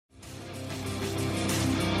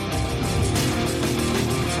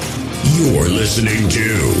You're listening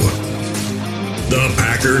to the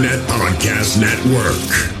Packernet Podcast Network.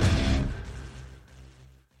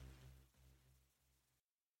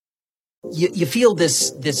 You feel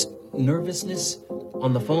this nervousness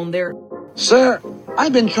on the phone there? Sir,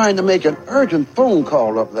 I've been trying to make an urgent phone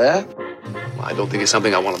call up there. I don't think it's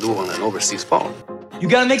something I want to do on an overseas phone. You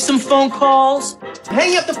gotta make some phone calls.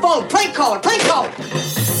 Hang up the phone. Prank caller.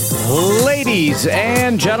 Ladies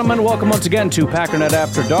and gentlemen, welcome once again to Packernet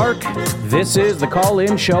After Dark. This is the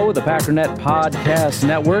call-in show of the Packernet Podcast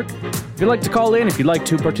Network. If you'd like to call in, if you'd like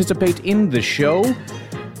to participate in the show,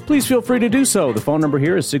 please feel free to do so. The phone number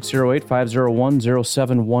here is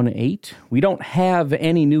 608-501-0718. We don't have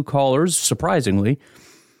any new callers, surprisingly.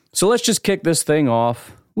 So let's just kick this thing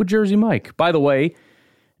off with Jersey Mike. By the way,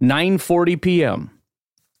 9:40 p.m.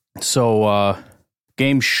 So,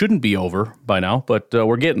 game shouldn't be over by now, but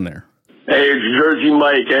we're getting there. Hey, it's Jersey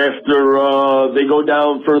Mike. After they go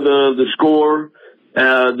down for the score,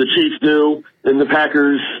 the Chiefs do, and the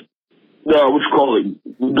Packers, go for it.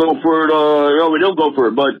 No, we don't go for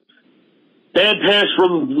it, but bad pass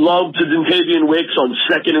from Love to Dontavian Wicks on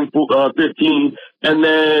 2nd and 15, and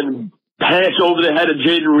then pass over the head of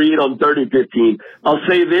Jaden Reed on 3rd and 15. I'll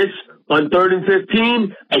say this. On 3rd and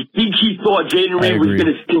 15, I think he thought Jaden Reed was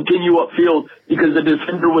going to continue upfield because the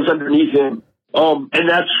defender was underneath him. And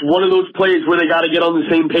that's one of those plays where they got to get on the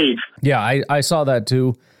same page. Yeah, I saw that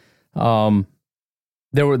too.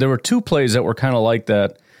 There were two plays that were kind of like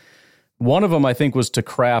that. One of them, I think, was to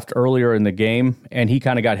Kraft earlier in the game, and he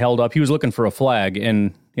kind of got held up. He was looking for a flag,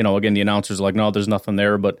 and, again, the announcers were like, no, there's nothing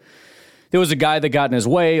there, but there was a guy that got in his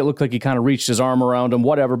way. It looked like he kind of reached his arm around him,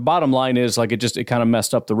 whatever. Bottom line is, it kind of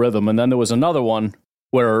messed up the rhythm. And then there was another one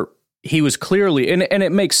where he was clearly, and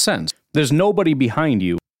it makes sense. There's nobody behind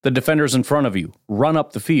you. The defender's in front of you. Run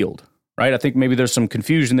up the field, right? I think maybe there's some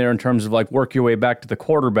confusion there in terms of work your way back to the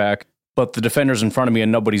quarterback, but the defender's in front of me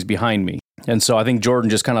and nobody's behind me. And so I think Jordan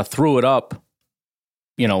just kind of threw it up,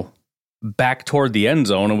 back toward the end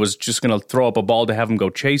zone and was just going to throw up a ball to have him go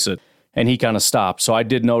chase it. And he kind of stopped. So I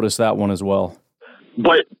did notice that one as well.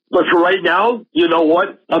 But for right now, you know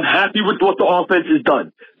what? I'm happy with what the offense has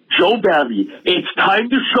done. Joe Barry, it's time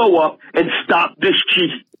to show up and stop this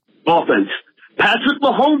Chiefs offense. Patrick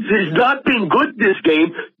Mahomes has not been good this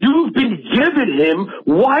game. You've been giving him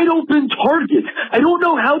wide open targets. I don't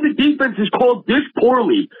know how the defense is called this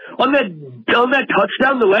poorly. On that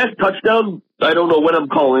touchdown, the last touchdown, I don't know what I'm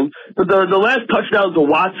calling, but the last touchdown to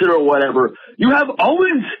Watson or whatever, you have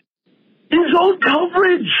Owens in zone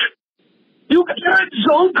coverage. You're in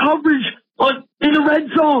zone coverage in the red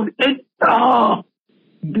zone. And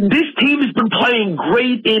this team has been playing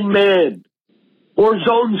great in man or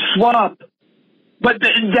zone swap. But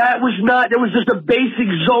that was just a basic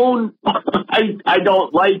zone. I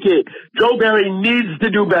don't like it. Joe Barry needs to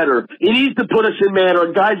do better. He needs to put us in man.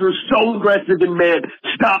 Our guys are so aggressive in man.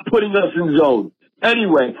 Stop putting us in zone.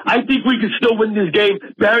 Anyway, I think we can still win this game.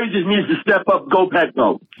 Barry just needs to step up. Go Pack,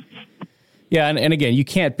 go. Yeah, and again, you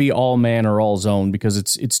can't be all man or all zone because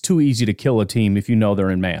it's too easy to kill a team if you know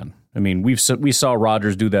they're in man. I mean, we saw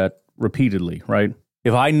Rodgers do that repeatedly, right?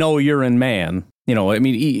 If I know you're in man,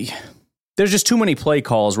 there's just too many play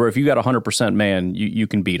calls where if you got 100% man, you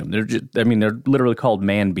can beat them. They're literally called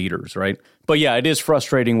man beaters, right? But yeah, it is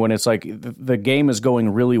frustrating when it's like the game is going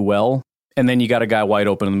really well, and then you got a guy wide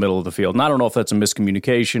open in the middle of the field. And I don't know if that's a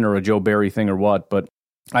miscommunication or a Joe Barry thing or what, but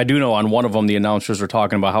I do know on one of them, the announcers are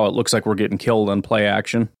talking about how it looks like we're getting killed on play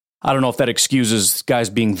action. I don't know if that excuses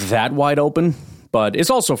guys being that wide open, but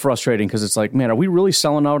it's also frustrating because it's like, man, are we really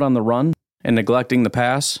selling out on the run and neglecting the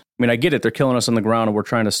pass? I mean, I get it. They're killing us on the ground and we're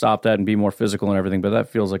trying to stop that and be more physical and everything, but that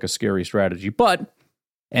feels like a scary strategy. But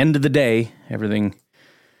end of the day, everything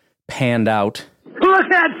panned out.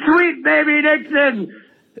 Look at sweet baby Nixon.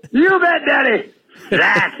 You bet, Daddy.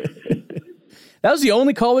 That was the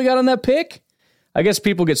only call we got on that pick? I guess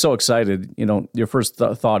people get so excited, your first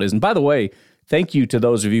thought is. And by the way, thank you to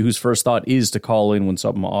those of you whose first thought is to call in when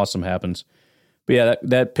something awesome happens. But yeah,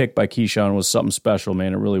 that pick by Keyshawn was something special,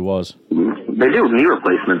 man. It really was. They do knee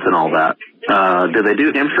replacements and all that. Do they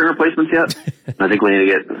do hamstring replacements yet? I think we need to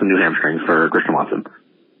get some new hamstrings for Christian Watson.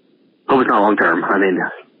 Hope it's not long term. I mean,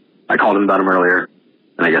 I called him about him earlier,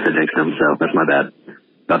 and I guess I jinxed him, so that's my bad.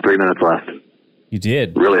 About 3 minutes left. You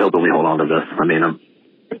did. Really hoping we hold on to this. I mean,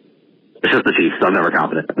 it's just the Chiefs, so I'm never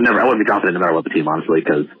confident. I wouldn't be confident no matter what the team, honestly,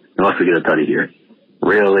 because unless we get a tutty here,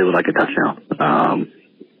 really would like a touchdown.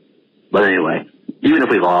 But anyway, even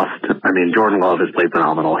if we lost, I mean, Jordan Love has played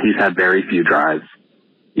phenomenal. He's had very few drives.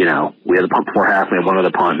 We had a punt before half, we had one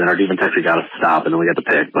other punt, and our defense actually got us to stop, and then we got the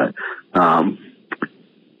pick. But,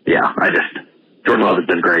 Jordan Love has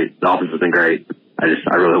been great. The offense has been great.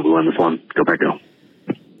 I really hope we win this one. Go Pack Go.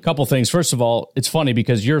 Couple things. First of all, it's funny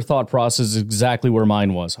because your thought process is exactly where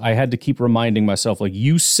mine was. I had to keep reminding myself, like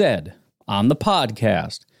you said on the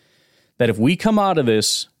podcast, that if we come out of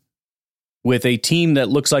this with a team that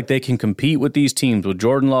looks like they can compete with these teams, with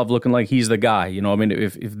Jordan Love looking like he's the guy, you know, I mean,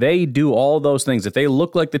 if they do all those things, if they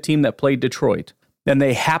look like the team that played Detroit, then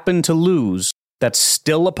they happen to lose, that's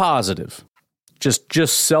still a positive. Just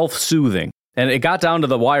self-soothing. And it got down to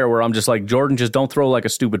the wire where I'm just like, Jordan, just don't throw like a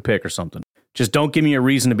stupid pick or something. Just don't give me a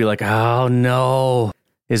reason to be like, oh, no.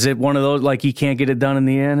 Is it one of those, like, he can't get it done in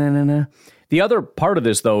the end? The other part of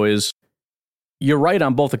this, though, is you're right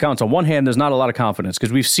on both accounts. On one hand, there's not a lot of confidence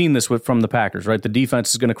because we've seen this from the Packers, right? The defense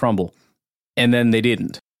is going to crumble. And then they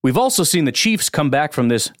didn't. We've also seen the Chiefs come back from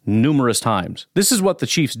this numerous times. This is what the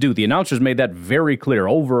Chiefs do. The announcers made that very clear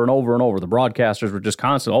over and over and over. The broadcasters were just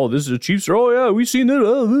constant, oh, this is the Chiefs. Oh, yeah, we've seen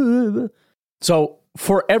it. So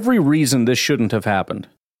for every reason, this shouldn't have happened.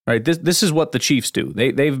 Right, this is what the Chiefs do.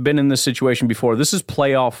 They've been in this situation before. This is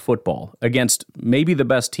playoff football against maybe the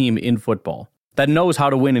best team in football that knows how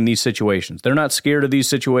to win in these situations. They're not scared of these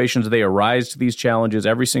situations. They arise to these challenges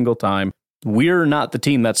every single time. We're not the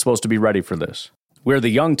team that's supposed to be ready for this. We're the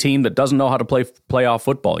young team that doesn't know how to play playoff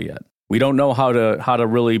football yet. We don't know how to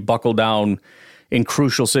really buckle down in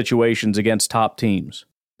crucial situations against top teams.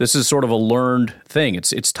 This is sort of a learned thing.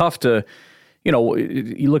 It's tough to... You know,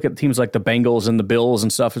 you look at teams like the Bengals and the Bills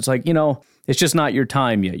and stuff, it's like, you know, it's just not your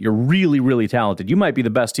time yet. You're really, really talented. You might be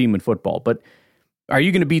the best team in football, but are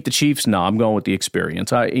you going to beat the Chiefs? No, I'm going with the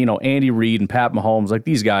experience. Andy Reid and Pat Mahomes, like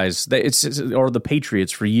these guys, or the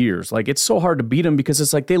Patriots for years. Like, it's so hard to beat them because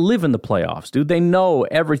it's like they live in the playoffs, dude. They know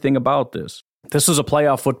everything about this. This was a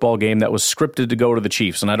playoff football game that was scripted to go to the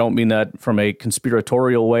Chiefs, and I don't mean that from a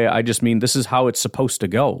conspiratorial way. I just mean this is how it's supposed to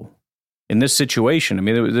go. In this situation, I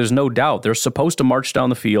mean, there's no doubt they're supposed to march down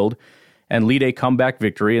the field and lead a comeback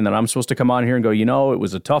victory, and then I'm supposed to come on here and go, you know, it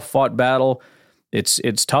was a tough fought battle. It's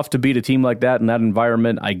tough to beat a team like that in that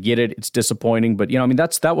environment. I get it. It's disappointing, but you know, I mean,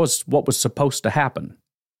 that was what was supposed to happen,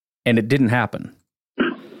 and it didn't happen.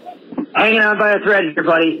 Hanging on by a thread here,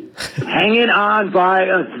 buddy. Hanging on by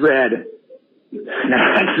a thread.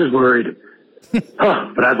 Max is worried.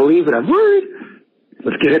 But I believe it. I'm worried.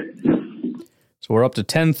 Let's get it. So we're up to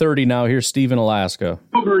 10:30 now. Here's Steve in Alaska.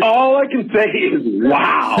 All I can say is,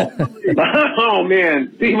 wow. Oh,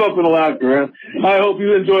 man. Steve up in Alaska, man. I hope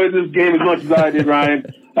you enjoyed this game as much as I did, Ryan.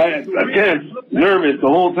 I'm kind of nervous the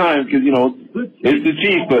whole time because, you know, it's the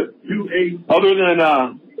Chiefs. But other than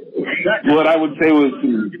what I would say was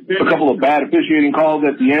a couple of bad officiating calls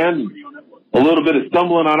at the end, a little bit of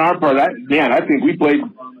stumbling on our part, I think we played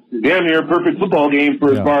damn near a perfect football game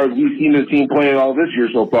for as far as we've seen this team play all this year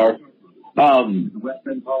so far. No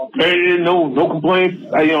complaints.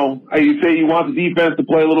 You say you want the defense to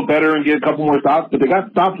play a little better and get a couple more stops, but they got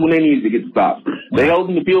stops when they needed to get stops. They held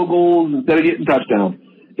them to field goals instead of getting touchdowns.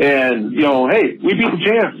 And, hey, we beat the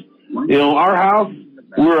champs. Our house,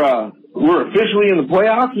 we're officially in the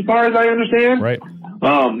playoffs as far as I understand. Right.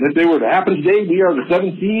 If they were to happen today, we are the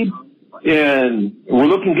 7th seed, and we're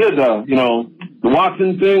looking good. The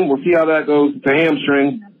Watson thing, we'll see how that goes. It's a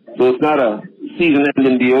hamstring, so it's not a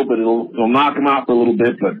season-ending deal, but it'll knock him out for a little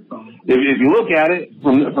bit. But if you look at it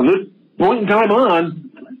from this point in time on,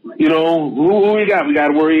 who we got? We got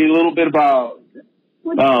to worry a little bit about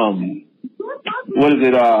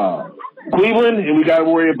Cleveland, and we got to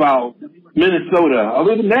worry about Minnesota.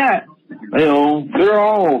 Other than that, they're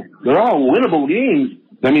all winnable games.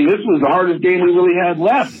 I mean, this was the hardest game we really had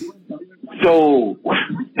left. So,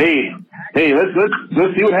 hey, let's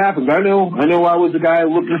see what happens. I know I was the guy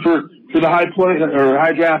looking for the high play or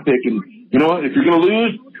high draft pick, and you know what? If you're going to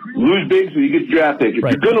lose big so you get the draft pick. If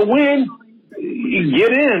you're going to win,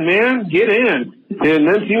 get in, man, get in, and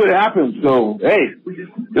then see what happens. So, hey,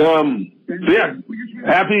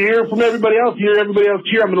 happy to hear from everybody else. Hear everybody else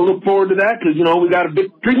cheer. I'm going to look forward to that because, we got a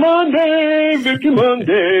Victory Monday.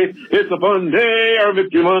 It's a fun day, our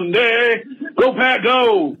Victory Monday. Go, Pack,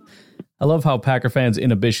 go. I love how Packer fans'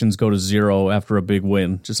 inhibitions go to zero after a big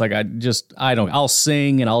win. Just like I'll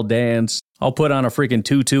sing and I'll dance. I'll put on a freaking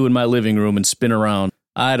tutu in my living room and spin around.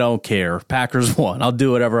 I don't care. Packers won. I'll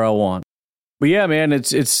do whatever I want. But yeah, man,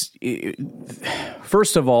 it's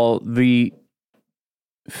first of all, the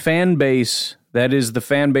fan base that is the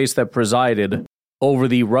fan base that presided over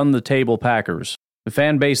the run the table Packers. The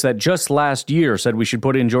fan base that just last year said we should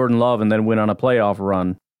put in Jordan Love and then win on a playoff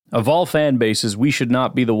run. Of all fan bases, we should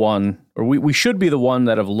not be the one, or we should be the one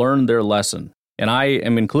that have learned their lesson. And I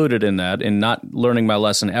am included in that, in not learning my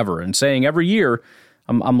lesson ever. And saying every year,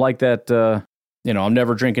 I'm like that, I'm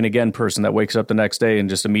never drinking again person that wakes up the next day and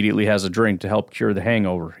just immediately has a drink to help cure the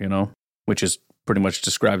hangover, which is pretty much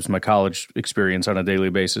describes my college experience on a daily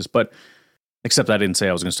basis. But except I didn't say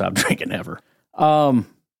I was going to stop drinking ever.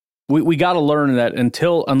 We got to learn that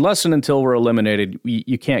unless we're eliminated,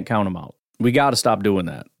 you can't count them out. We got to stop doing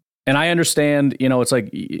that. And I understand, it's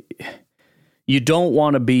like you don't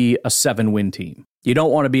want to be a 7-win team. You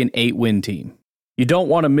don't want to be an 8-win team. You don't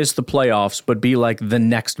want to miss the playoffs, but be like the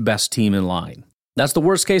next best team in line. That's the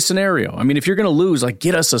worst case scenario. I mean, if you're going to lose, like,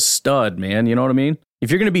 get us a stud, man. You know what I mean?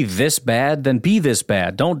 If you're going to be this bad, then be this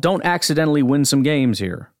bad. Don't accidentally win some games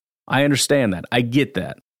here. I understand that. I get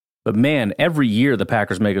that. But man, every year the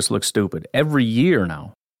Packers make us look stupid. Every year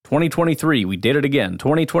now. 2023, we did it again.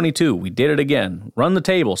 2022, we did it again. Run the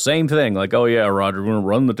table, same thing. Like, oh yeah, Roger, we're going to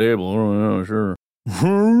run the table. Oh, yeah, sure.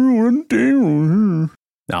 Run the table.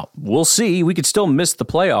 Now, we'll see. We could still miss the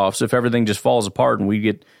playoffs if everything just falls apart and we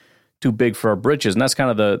get too big for our britches. And that's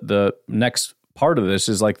kind of the next part of this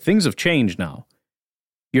is like things have changed now.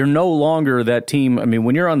 You're no longer that team. I mean,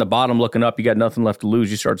 when you're on the bottom looking up, you got nothing left to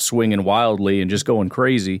lose. You start swinging wildly and just going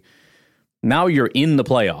crazy. Now you're in the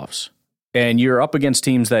playoffs and you're up against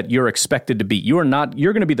teams that you're expected to beat. You're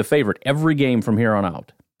going to be the favorite every game from here on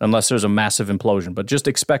out, unless there's a massive implosion. But just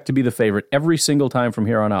expect to be the favorite every single time from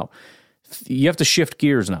here on out. You have to shift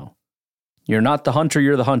gears now. You're not the hunter,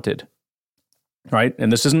 you're the hunted. Right?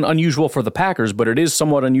 And this isn't unusual for the Packers, but it is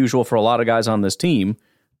somewhat unusual for a lot of guys on this team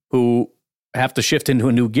who have to shift into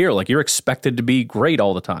a new gear. Like, you're expected to be great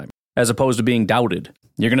all the time, as opposed to being doubted.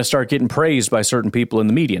 You're going to start getting praised by certain people in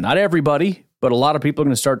the media. Not everybody, but a lot of people are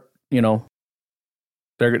going to start,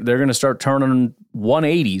 they're going to start turning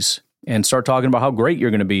 180s and start talking about how great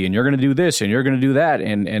you're going to be, and you're going to do this, and you're going to do that,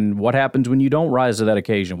 and what happens when you don't rise to that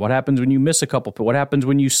occasion? What happens when you miss a couple? What happens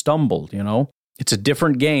when you stumble, It's a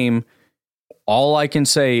different game. All I can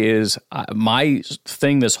say is my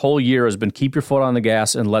thing this whole year has been keep your foot on the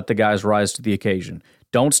gas and let the guys rise to the occasion.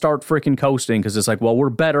 Don't start freaking coasting because it's like, well,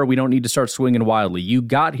 we're better. We don't need to start swinging wildly. You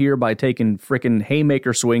got here by taking freaking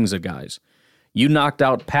haymaker swings at guys. You knocked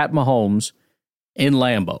out Pat Mahomes in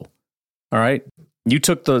Lambeau. All right? You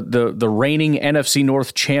took the reigning NFC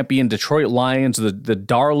North champion Detroit Lions, the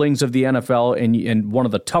darlings of the NFL, and one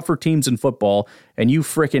of the tougher teams in football, and you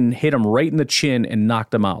freaking hit them right in the chin and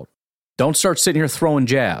knocked them out. Don't start sitting here throwing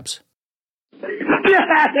jabs.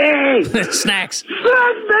 Daddy! Snacks.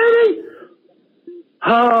 Snacks, baby!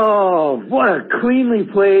 Oh, what a cleanly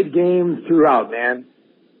played game throughout, man.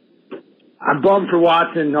 I'm bummed for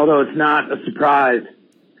Watson, although it's not a surprise.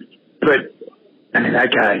 But, I mean,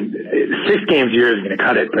 that guy, 6 games a year is going to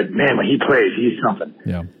cut it. But, man, when he plays, he's something.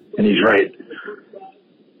 Yeah. And he's right.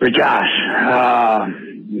 But, gosh,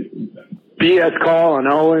 BS call on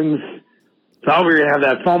Owens. Thought we were going to have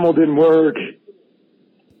that fumble, didn't work.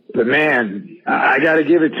 But, man, I got to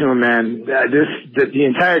give it to him, man. The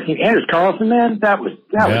entire team. Anders Carlson, man, that was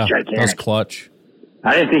gigantic. That was clutch.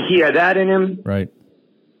 I didn't think he had that in him. Right.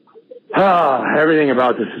 Oh, everything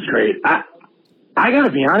about this is great. I got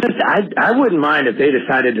to be honest, I wouldn't mind if they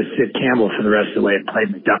decided to sit Campbell for the rest of the way and play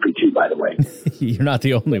McDuffie, too, by the way. You're not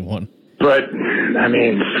the only one. But, I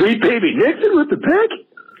mean, sweet baby Nixon with the pick,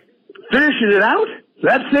 finishes it out.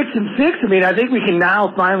 That's 6-6. I mean, I think we can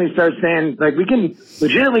now finally start saying, like, we can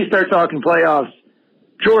legitimately start talking playoffs.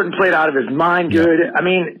 Jordan played out of his mind good. Yeah. I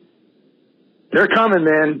mean, they're coming,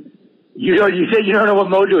 man. You said you don't know what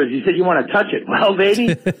Mojo is. You said you want to touch it. Well, baby,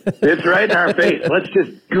 it's right in our face. Let's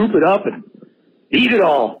just goop it up and eat it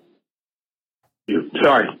all.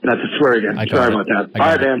 Sorry, not to swear again. Sorry about that. All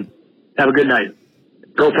right, man. Have a good night.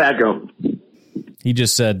 Go Pat, go. He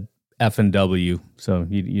just said F and W, so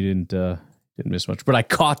you didn't miss much. But I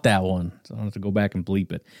caught that one, so I don't have to go back and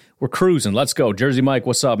bleep it. We're cruising. Let's go. Jersey Mike,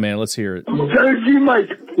 what's up, man? Let's hear it. Jersey Mike,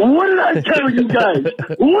 what did I tell you guys?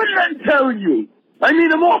 What did I tell you? I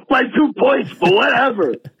mean, I'm off by 2 points, but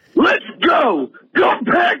whatever. Let's go. Go,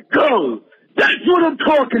 Pack, go. That's what I'm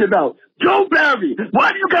talking about. Joe Barry,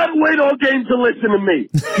 why do you got to wait all game to listen to me?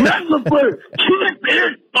 Matt LeBlanc, keep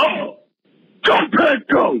it up. Go, Pack,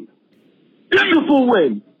 go. Beautiful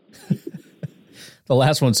win. The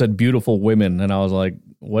last one said beautiful women, and I was like,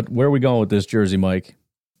 "What? Where are we going with this, Jersey Mike?"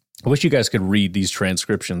 I wish you guys could read these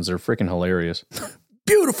transcriptions. They're freaking hilarious.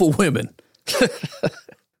 Beautiful women.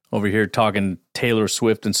 Over here talking Taylor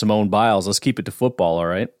Swift and Simone Biles. Let's keep it to football, all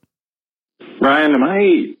right? Ryan, am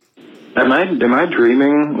I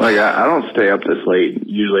dreaming? Like, I don't stay up this late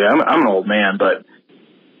usually. I'm an old man, but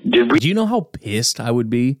do you know how pissed I would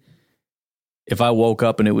be if I woke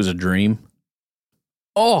up and it was a dream?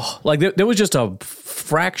 Oh, like there was just a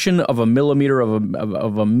fraction of a millimeter of a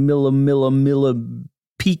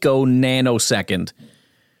pico nanosecond,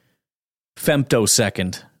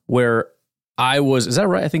 femtosecond, where I was, is that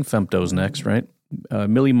right? I think femto's next, right?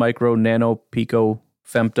 milli, micro, nano, pico,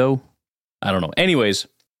 femto. I don't know. Anyways,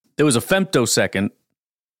 there was a femtosecond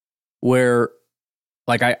where,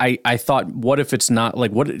 like, I thought, what if it's not,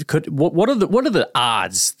 like, what are the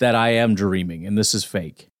odds that I am dreaming and this is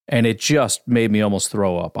fake? And it just made me almost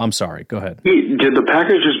throw up. I'm sorry. Go ahead. Did the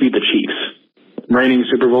Packers just beat the Chiefs? Reigning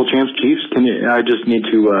Super Bowl champs, Chiefs? I just need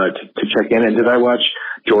to check in. And did I watch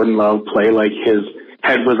Jordan Love play like his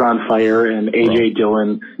head was on fire and A.J.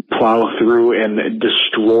 Dillon plow through and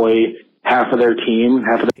destroy half of their team?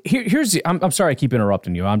 I'm sorry I keep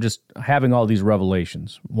interrupting you. I'm just having all these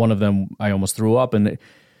revelations. One of them, I almost threw up. And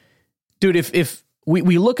dude, if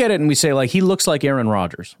we look at it and we say, like, he looks like Aaron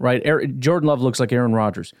Rodgers, right? Jordan Love looks like Aaron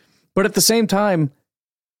Rodgers. But at the same time,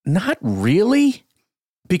 not really.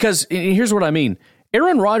 Because here's what I mean.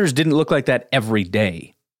 Aaron Rodgers didn't look like that every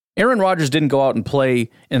day. Aaron Rodgers didn't go out and play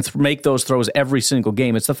and make those throws every single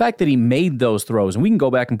game. It's the fact that he made those throws. And we can go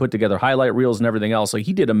back and put together highlight reels and everything else. Like,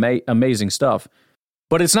 he did amazing stuff.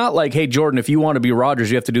 But it's not like, hey, Jordan, if you want to be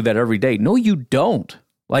Rodgers, you have to do that every day. No, you don't.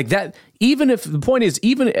 Like that, even if the point is,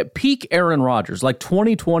 even at peak Aaron Rodgers, like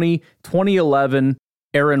 2020, 2011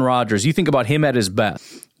 Aaron Rodgers, you think about him at his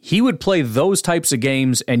best. He would play those types of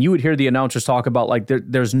games, and you would hear the announcers talk about, like,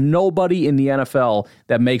 there's nobody in the NFL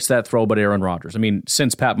that makes that throw but Aaron Rodgers. I mean,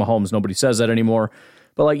 since Pat Mahomes, nobody says that anymore.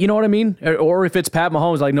 But, like, you know what I mean? Or if it's Pat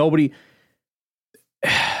Mahomes, like, nobody...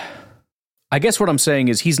 I guess what I'm saying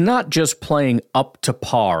is he's not just playing up to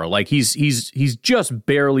par. Like, he's just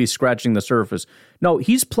barely scratching the surface. No,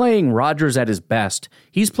 he's playing Rodgers at his best.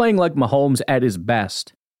 He's playing like Mahomes at his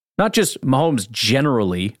best. Not just Mahomes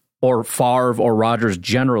generally, or Favre or Rodgers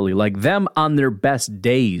generally, like them on their best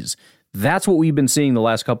days. That's what we've been seeing the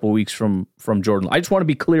last couple of weeks from Jordan. I just want to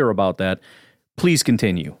be clear about that. Please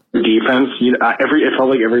continue. Defense, it felt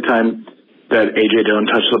like every time that A.J. Dillon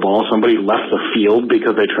touched the ball, somebody left the field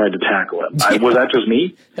because they tried to tackle him. Was that just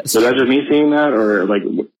me? Was that just me seeing that? Or, like,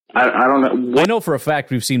 I don't know. I know for a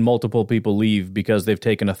fact we've seen multiple people leave because they've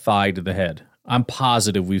taken a thigh to the head. I'm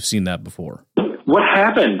positive we've seen that before. What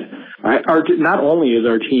happened? Not only is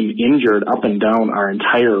our team injured up and down our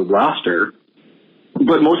entire roster,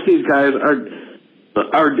 but most of these guys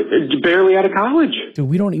are barely out of college. Dude,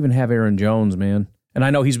 we don't even have Aaron Jones, man. And I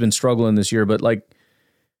know he's been struggling this year, but, like,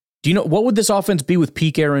 do you know what would this offense be with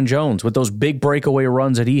peak Aaron Jones, with those big breakaway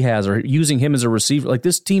runs that he has, or using him as a receiver? Like,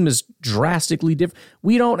 this team is drastically different.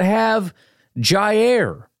 We don't have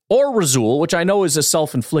Jair or Rasul, which I know is a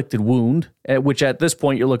self-inflicted wound, which at this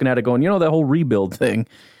point you're looking at it going, that whole rebuild thing.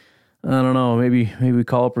 I don't know. Maybe we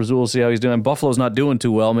call up Rasul, see how he's doing. Buffalo's not doing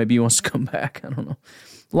too well. Maybe he wants to come back. I don't know.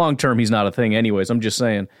 Long term, he's not a thing anyways. I'm just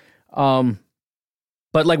saying. But,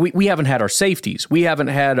 like, we haven't had our safeties. We haven't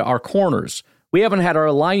had our corners. We haven't had our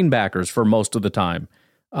linebackers for most of the time.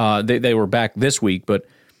 They were back this week, but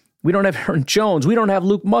we don't have Aaron Jones. We don't have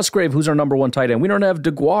Luke Musgrave, who's our number one tight end. We don't have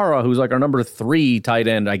DeGuara, who's like our number 3 tight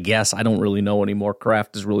end, I guess. I don't really know anymore.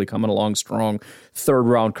 Kraft is really coming along strong. 3rd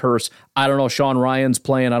round curse. I don't know. Sean Ryan's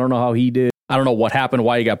playing. I don't know how he did. I don't know what happened,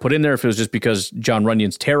 why he got put in there. If it was just because John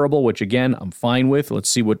Runyon's terrible, which, again, I'm fine with. Let's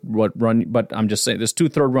see what Runyon. But I'm just saying, there's 2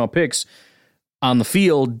 third-round picks on the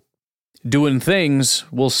field doing things.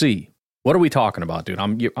 We'll see. What are we talking about, dude?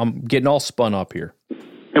 I'm getting all spun up here.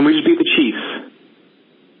 And we just beat the Chiefs.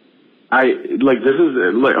 This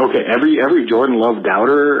is like, okay, every Jordan Love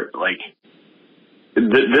doubter, like, this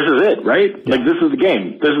is it, right? Yeah. Like, this is the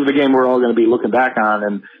game. This is the game we're all going to be looking back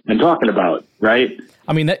on and talking about, right?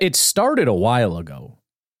 I mean, it started a while ago.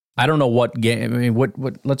 I don't know what game. I mean, what?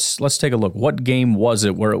 Let's take a look. What game was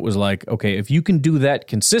it where it was like, okay, if you can do that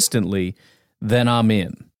consistently, then I'm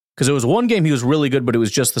in. Because it was one game he was really good, but it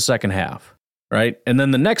was just the second half, right? And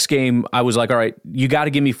then the next game, I was like, all right, you got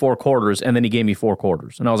to give me 4 quarters. And then he gave me 4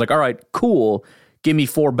 quarters. And I was like, all right, cool. Give me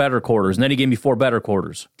 4 better quarters. And then he gave me 4 better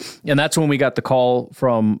quarters. And that's when we got the call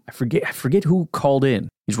from, I forget who called in.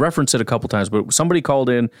 He's referenced it a couple times, but somebody called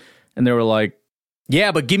in and they were like,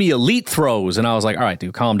 yeah, but give me elite throws. And I was like, all right,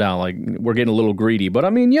 dude, calm down. Like, we're getting a little greedy. But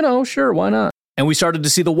I mean, sure, why not? And we started to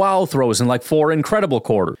see the wow throws in like 4 incredible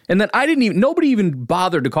quarters. And then nobody even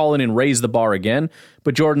bothered to call in and raise the bar again.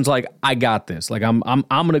 But Jordan's like, I got this. Like, I'm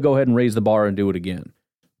going to go ahead and raise the bar and do it again.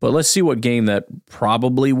 But let's see what game that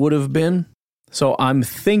probably would have been. So I'm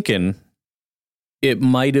thinking it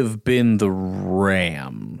might have been the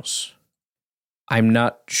Rams. I'm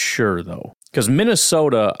not sure, though. Because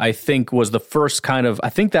Minnesota, I think, was the first I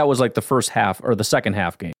think that was like the first half or the second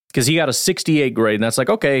half game. Because he got a 68 grade, and that's like,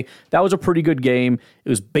 okay, that was a pretty good game. It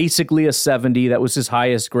was basically a 70. That was his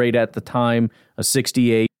highest grade at the time, a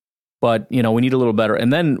 68. But, we need a little better.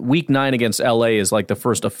 And then week 9 against LA is like the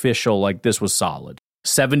first official, like, this was solid.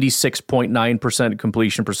 76.9%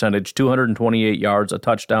 completion percentage, 228 yards, a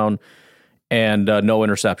touchdown, and no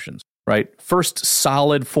interceptions, right? First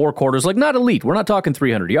solid 4 quarters, like not elite. We're not talking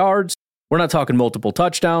 300 yards. We're not talking multiple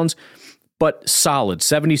touchdowns, but solid,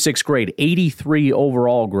 76 grade, 83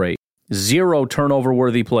 overall grade, 0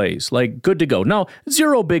 turnover-worthy plays, like good to go. Now,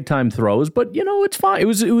 0 big-time throws, but, it's fine. It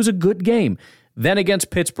was a good game. Then against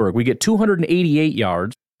Pittsburgh, we get 288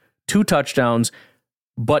 yards, 2 touchdowns,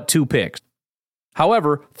 but 2 picks.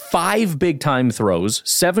 However, 5 big-time throws,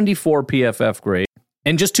 74 PFF grade,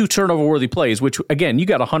 and just 2 turnover-worthy plays, which, again, you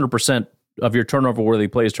got 100% of your turnover-worthy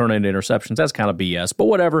plays turn into interceptions. That's kind of BS, but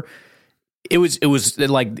whatever. It was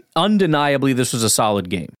like undeniably this was a solid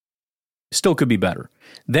game. Still could be better.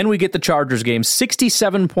 Then we get the Chargers game,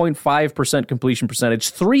 67.5% completion percentage,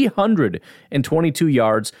 322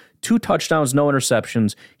 yards, 2 touchdowns, no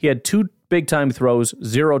interceptions. He had 2 big-time throws,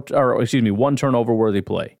 1 turnover-worthy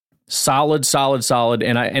play. Solid,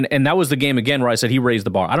 and that was the game again where I said he raised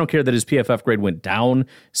the bar. I don't care that his PFF grade went down,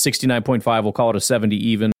 69.5, we'll call it a 70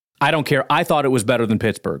 even. I don't care. I thought it was better than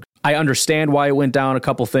Pittsburgh. I understand why it went down, a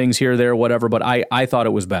couple things here, there, whatever, but I thought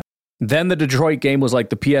it was better. Then the Detroit game was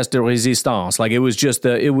like the pièce de résistance. Like it was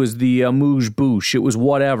the amuse-bouche. It was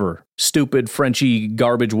whatever. Stupid Frenchy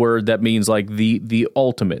garbage word that means like the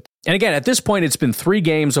ultimate. And again, at this point, it's been 3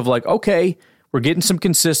 games of like, okay, we're getting some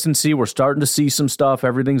consistency. We're starting to see some stuff.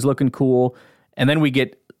 Everything's looking cool. And then we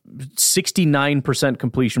get 69%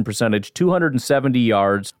 completion percentage, 270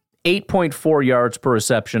 yards, 8.4 yards per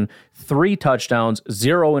reception, 3 touchdowns,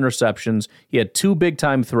 0 interceptions. He had 2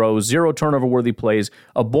 big-time throws, 0 turnover-worthy plays,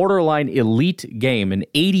 a borderline elite game, an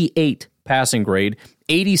 88 passing grade,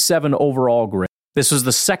 87 overall grade. This was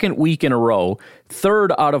the 2nd week in a row,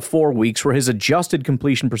 3rd out of 4 weeks where his adjusted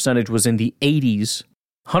completion percentage was in the 80s.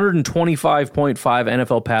 125.5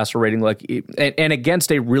 NFL passer rating, and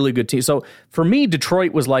against a really good team. So for me,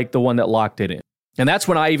 Detroit was like the one that locked it in. And that's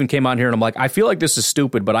when I even came on here and I'm like, I feel like this is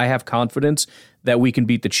stupid, but I have confidence that we can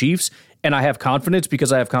beat the Chiefs. And I have confidence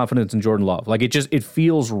because I have confidence in Jordan Love. Like it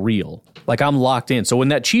feels real. Like I'm locked in. So when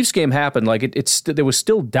that Chiefs game happened, like there was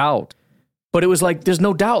still doubt, but it was like, there's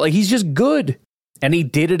no doubt. Like he's just good. And he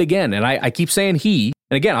did it again. And I keep saying he,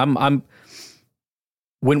 and again, I'm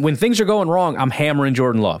when things are going wrong, I'm hammering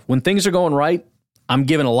Jordan Love. When things are going right, I'm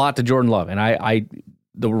giving a lot to Jordan Love. And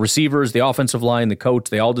the receivers, the offensive line, the coach,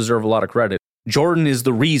 they all deserve a lot of credit. Jordan is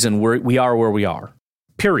the reason we are where we are,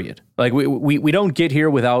 period. Like we don't get here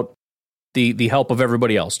without the help of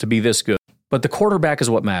everybody else to be this good. But the quarterback is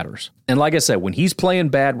what matters. And like I said, when he's playing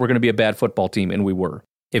bad, we're going to be a bad football team, and we were.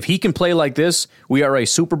 If he can play like this, we are a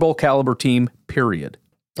Super Bowl caliber team, period.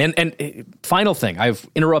 And final thing, I've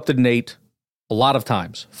interrupted Nate a lot of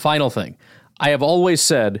times. Final thing, I have always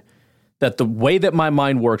said that the way that my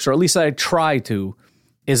mind works, or at least I try to,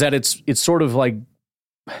 is that it's sort of like,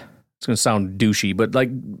 it's going to sound douchey, but like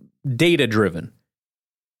data driven.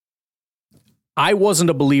 I wasn't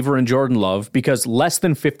a believer in Jordan Love because less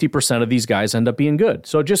than 50% of these guys end up being good.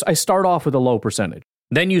 So I start off with a low percentage.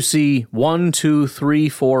 Then you see 1, 2, 3,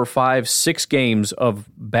 4, 5, 6 games of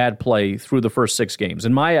bad play through the first 6 games.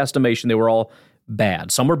 In my estimation, they were all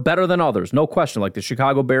bad. Some were better than others, no question. Like the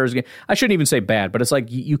Chicago Bears game, I shouldn't even say bad, but it's like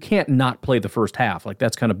you can't not play the first half. Like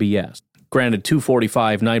that's kind of BS. Granted,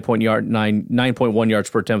 245, 9.1 yards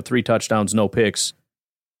per attempt, 3 touchdowns, no picks.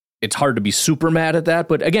 It's hard to be super mad at that,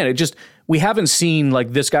 but again, we haven't seen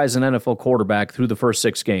like this guy's an NFL quarterback through the first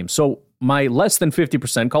 6 games. So my less than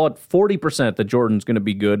 50%, call it 40% that Jordan's going to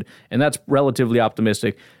be good, and that's relatively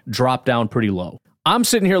optimistic, drop down pretty low. I'm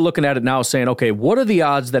sitting here looking at it now saying, okay, what are the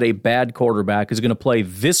odds that a bad quarterback is going to play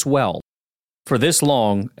this well for this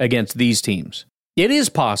long against these teams? It is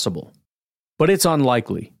possible, but it's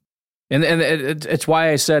unlikely. And it's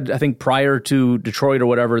why I said, I think prior to Detroit or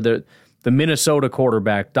whatever, the Minnesota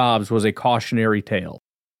quarterback, Dobbs, was a cautionary tale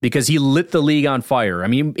because he lit the league on fire. I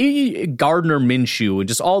mean, Gardner Minshew and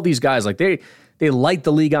just all these guys, like they light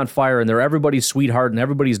the league on fire and they're everybody's sweetheart and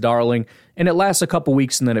everybody's darling, and it lasts a couple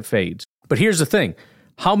weeks and then it fades. But here's the thing.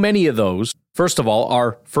 How many of those, first of all,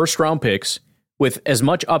 are first-round picks with as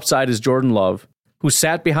much upside as Jordan Love, who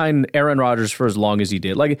sat behind Aaron Rodgers for as long as he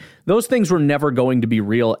did? Like, those things were never going to be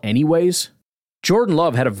real anyways. Jordan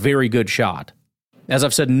Love had a very good shot. As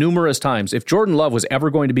I've said numerous times, if Jordan Love was ever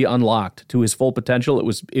going to be unlocked to his full potential,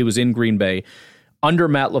 it was in Green Bay, under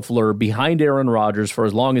Matt LaFleur, behind Aaron Rodgers for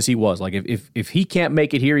as long as he was. Like, if he can't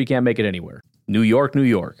make it here, he can't make it anywhere. New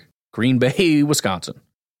York, Green Bay, Wisconsin.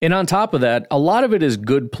 And on top of that, a lot of it is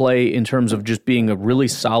good play in terms of just being a really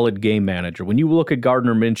solid game manager. When you look at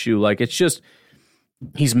Gardner Minshew, like it's just,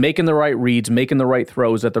 he's making the right reads, making the right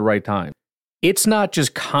throws at the right time. It's not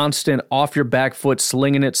just constant off your back foot,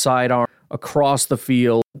 slinging it sidearm, across the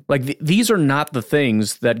field. Like, these are not the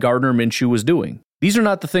things that Gardner Minshew was doing. These are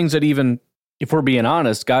not the things that even, if we're being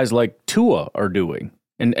honest, guys like Tua are doing.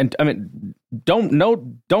 And I mean,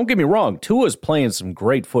 don't get me wrong. Tua's playing some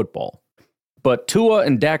great football. But Tua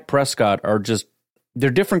and Dak Prescott are just,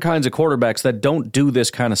 they're different kinds of quarterbacks that don't do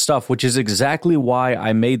this kind of stuff, which is exactly why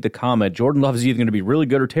I made the comment Jordan Love is either going to be really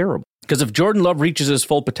good or terrible. Because if Jordan Love reaches his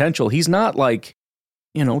full potential, he's not like,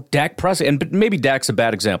 Dak Prescott. And maybe Dak's a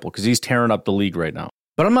bad example because he's tearing up the league right now.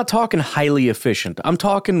 But I'm not talking highly efficient. I'm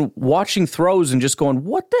talking watching throws and just going,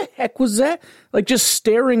 what the heck was that? Like just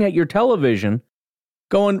staring at your television,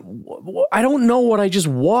 going, I don't know what I just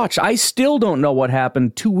watched. I still don't know what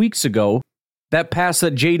happened 2 weeks ago. That pass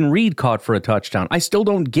that Jaden Reed caught for a touchdown. I still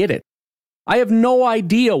don't get it. I have no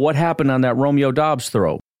idea what happened on that Romeo Doubs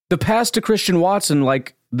throw. The pass to Christian Watson,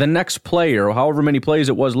 like the next play or however many plays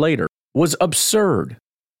it was later, was absurd.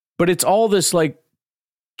 But it's all this like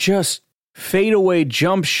just fadeaway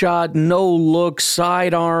jump shot, no look,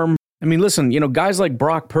 sidearm. I mean, listen, guys like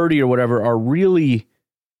Brock Purdy or whatever are really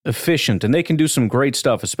efficient and they can do some great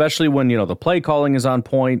stuff, especially when, the play calling is on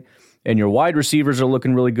point. And your wide receivers are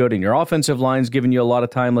looking really good, and your offensive line's giving you a lot of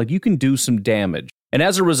time. Like, you can do some damage. And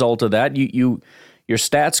as a result of that, your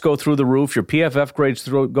stats go through the roof, your PFF grades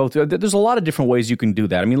go through. There's a lot of different ways you can do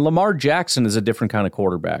that. I mean, Lamar Jackson is a different kind of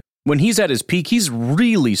quarterback. When he's at his peak, he's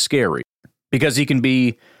really scary because he can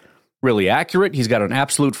be really accurate. He's got an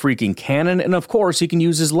absolute freaking cannon, and of course, he can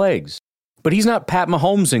use his legs. But he's not Pat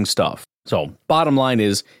Mahomesing stuff. So, bottom line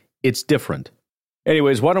is, it's different.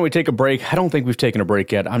 Anyways, why don't we take a break? I don't think we've taken a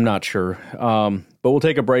break yet. I'm not sure. But we'll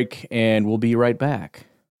take a break, and we'll be right back.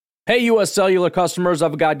 Hey, U.S. Cellular customers,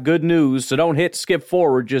 I've got good news, so don't hit skip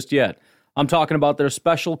forward just yet. I'm talking about their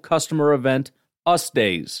special customer event, Us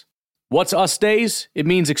Days. What's Us Days? It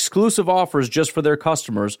means exclusive offers just for their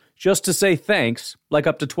customers, just to say thanks, like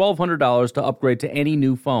up to $1,200 to upgrade to any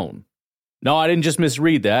new phone. No, I didn't just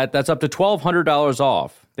misread that. That's up to $1,200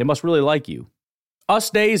 off. They must really like you. Us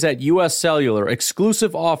Days at U.S. Cellular,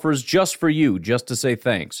 exclusive offers just for you, just to say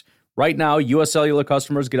thanks. Right now, U.S. Cellular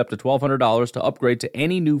customers get up to $1,200 to upgrade to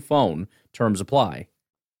any new phone. Terms apply.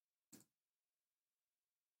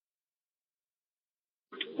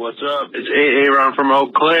 What's up? It's Aaron from Eau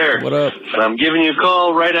Claire. What up? I'm giving you a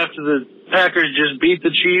call right after the Packers just beat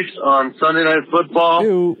the Chiefs on Sunday Night Football.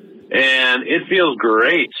 Ew. And it feels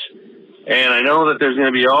great. And I know that there's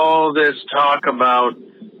going to be all this talk about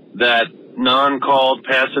that non-called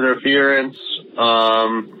pass interference,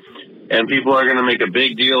 and people are going to make a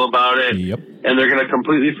big deal about it. Yep. And they're going to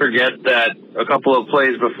completely forget that a couple of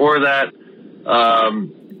plays before that,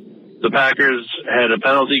 the Packers had a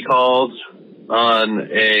penalty called on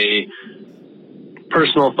a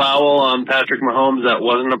personal foul on Patrick Mahomes that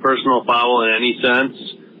wasn't a personal foul in any sense.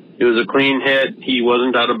 It was a clean hit. He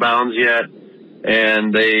wasn't out of bounds yet.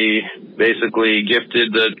 And they basically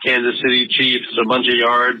gifted the Kansas City Chiefs a bunch of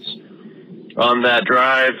yards on that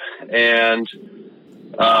drive, and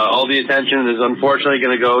all the attention is unfortunately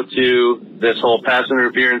going to go to this whole pass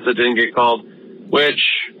interference that didn't get called, which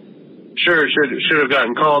sure should have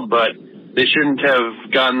gotten called, but they shouldn't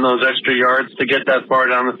have gotten those extra yards to get that far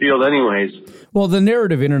down the field anyways. Well, the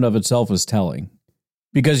narrative in and of itself is telling,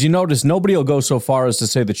 because you notice nobody will go so far as to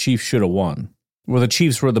say the Chiefs should have won, or the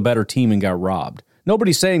Chiefs were the better team and got robbed.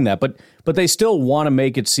 Nobody's saying that, but they still want to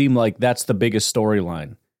make it seem like that's the biggest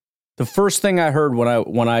storyline. The first thing I heard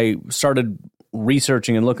when I started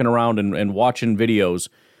researching and looking around and watching videos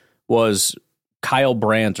was Kyle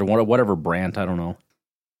Brandt or whatever Brandt, I don't know.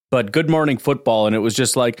 But Good Morning Football, and it was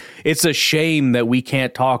just like, it's a shame that we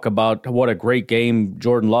can't talk about what a great game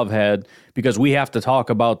Jordan Love had because we have to talk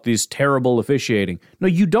about these terrible officiating. No,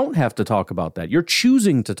 you don't have to talk about that. You're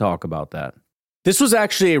choosing to talk about that. This was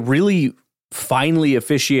actually a really finely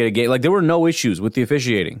officiated game. Like, there were no issues with the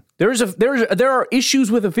officiating. There are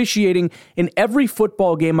issues with officiating in every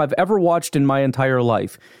football game I've ever watched in my entire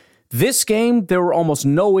life. This game, there were almost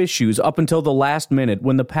no issues up until the last minute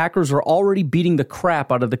when the Packers were already beating the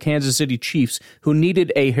crap out of the Kansas City Chiefs, who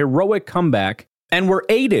needed a heroic comeback and were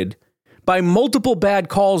aided by multiple bad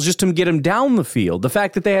calls just to get him down the field. The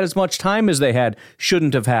fact that they had as much time as they had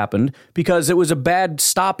shouldn't have happened because it was a bad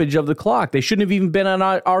stoppage of the clock. They shouldn't have even been on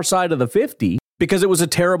our side of the 50 because it was a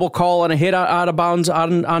terrible call and a hit out of bounds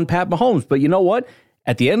on Pat Mahomes. But you know what?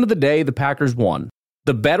 At the end of the day, the Packers won.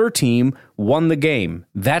 The better team won the game.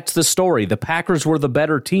 That's the story. The Packers were the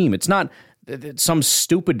better team. It's not some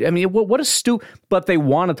stupid, I mean, what a stupid, but they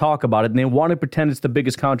want to talk about it and they want to pretend it's the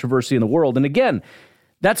biggest controversy in the world. And again,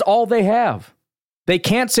 that's all they have. They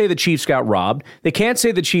can't say the Chiefs got robbed. They can't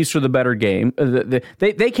say the Chiefs were the better game.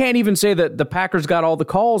 They can't even say that the Packers got all the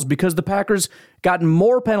calls because the Packers got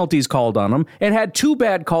more penalties called on them and had 2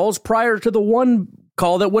 bad calls prior to the 1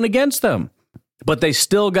 call that went against them. But they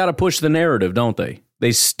still got to push the narrative, don't they?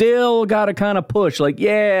 They still got to kind of push like,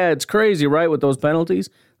 yeah, it's crazy, right, with those penalties?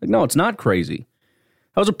 Like, no, it's not crazy.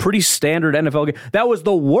 That was a pretty standard NFL game. That was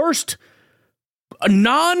the worst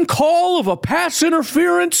non-call of a pass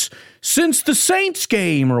interference since the Saints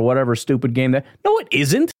game or whatever stupid game that. No, it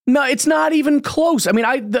isn't. No, it's not even close. I mean,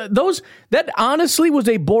 that honestly was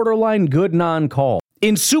a borderline good non-call.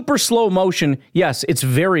 In super slow motion, yes, it's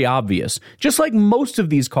very obvious. Just like most of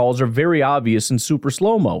these calls are very obvious in super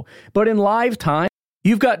slow-mo. But in live time,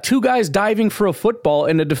 you've got 2 guys diving for a football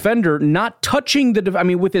and a defender not touching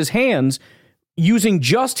with his hands, using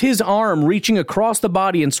just his arm, reaching across the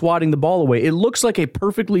body and swatting the ball away. It looks like a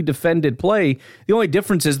perfectly defended play. The only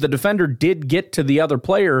difference is the defender did get to the other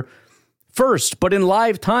player first, but in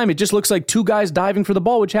live time, it just looks like 2 guys diving for the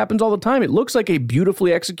ball, which happens all the time. It looks like a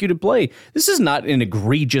beautifully executed play. This is not an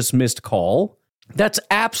egregious missed call. That's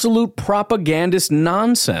absolute propagandist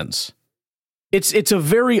nonsense. It's a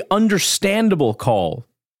very understandable call.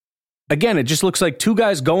 Again, it just looks like 2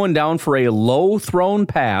 guys going down for a low thrown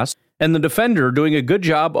pass, and the defender doing a good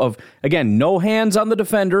job of, again, no hands on the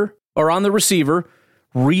defender or on the receiver,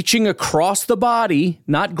 reaching across the body,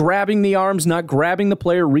 not grabbing the arms, not grabbing the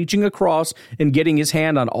player, reaching across and getting his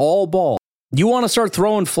hand on all ball. You want to start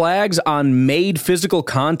throwing flags on made physical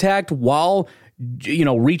contact while,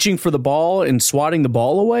 reaching for the ball and swatting the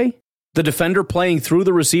ball away? The defender playing through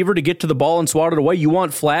the receiver to get to the ball and swat it away? You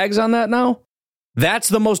want flags on that now? That's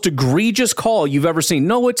the most egregious call you've ever seen.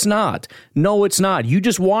 No, it's not. No, it's not. You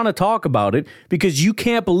just want to talk about it because you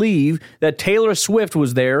can't believe that Taylor Swift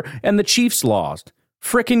was there and the Chiefs lost.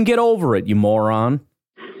 Frickin' get over it, you moron.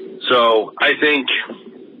 So I think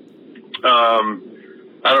I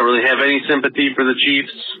don't really have any sympathy for the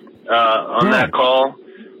Chiefs on that call.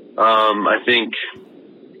 I think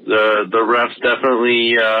the refs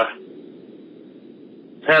definitely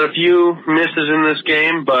had a few misses in this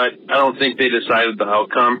game, but I don't think they decided the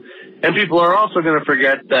outcome. And people are also going to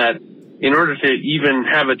forget that in order to even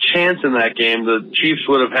have a chance in that game, the Chiefs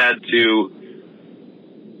would have had to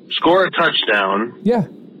score a touchdown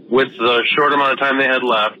with the short amount of time they had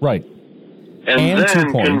left. Right. And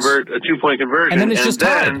then convert a 2-point conversion. And then it's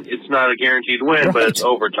it's not a guaranteed win, but it's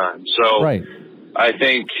overtime. So I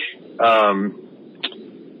think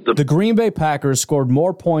the Green Bay Packers scored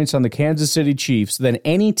more points on the Kansas City Chiefs than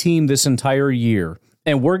any team this entire year.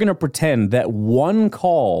 And we're going to pretend that one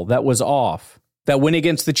call that was off, that went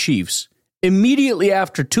against the Chiefs, immediately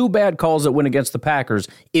after 2 bad calls that went against the Packers,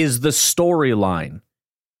 is the storyline.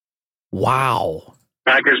 Wow.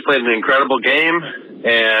 Packers played an incredible game,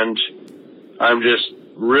 and I'm just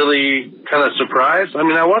really kind of surprised. I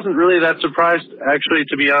mean, I wasn't really that surprised, actually,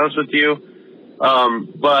 to be honest with you.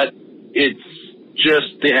 But it's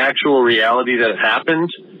just the actual reality that it happened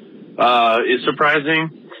is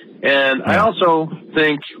surprising. And I also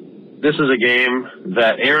think this is a game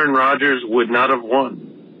that Aaron Rodgers would not have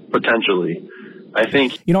won, potentially. I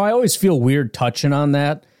think... I always feel weird touching on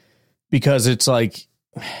that because it's like...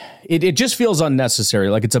 It just feels unnecessary.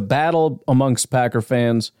 Like it's a battle amongst Packer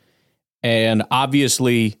fans. And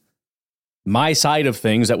obviously, my side of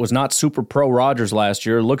things that was not super pro Rodgers last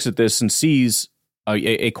year looks at this and sees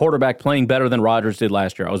a quarterback playing better than Rodgers did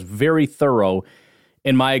last year. I was very thorough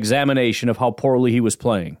in my examination of how poorly he was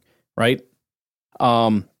playing, right?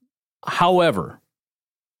 However,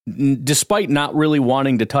 despite not really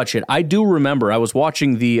wanting to touch it, I do remember I was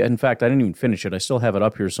watching in fact, I didn't even finish it. I still have it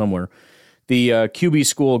up here somewhere. The QB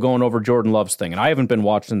school going over Jordan Love's thing. And I haven't been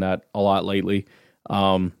watching that a lot lately,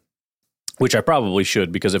 which I probably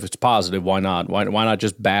should, because if it's positive, why not? Why not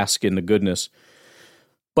just bask in the goodness?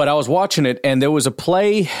 But I was watching it, and there was a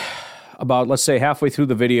play about, let's say, halfway through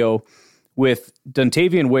the video with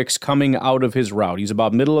Dontavian Wicks coming out of his route. He's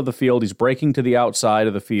about middle of the field. He's breaking to the outside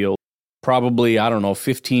of the field, probably,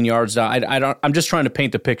 15 yards down. I'm just trying to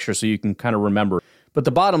paint the picture so you can kind of remember. But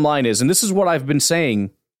the bottom line is, and this is what I've been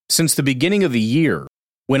saying since the beginning of the year,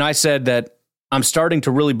 when I said that I'm starting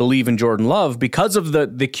to really believe in Jordan Love because of the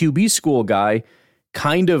QB school guy,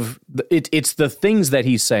 it's the things that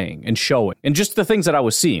he's saying and showing, and just the things that I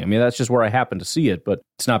was seeing. I mean, that's just where I happen to see it, but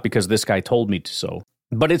it's not because this guy told me to so.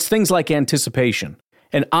 But it's things like anticipation.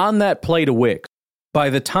 And on that play to Wicks, by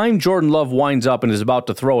the time Jordan Love winds up and is about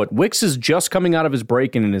to throw it, Wicks is just coming out of his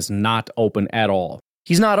break-in and is not open at all.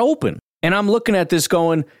 He's not open. And I'm looking at this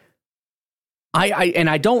going...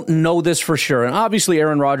 I don't know this for sure, and obviously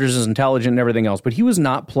Aaron Rodgers is intelligent and everything else, but he was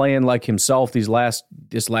not playing like himself these last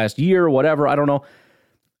this last year or whatever. I don't know.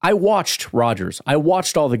 I watched Rodgers. I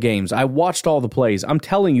watched all the games. I watched all the plays. I'm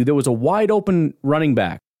telling you, there was a wide open running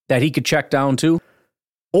back that he could check down to,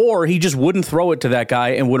 or he just wouldn't throw it to that guy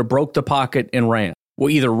and would have broke the pocket and ran. Will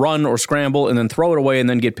either run or scramble and then throw it away and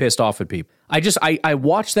then get pissed off at people. I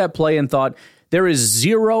watched that play and thought there is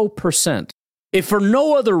 0%. If for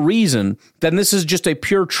no other reason, then this is just a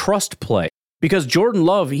pure trust play. Because Jordan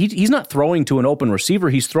Love, he's not throwing to an open receiver.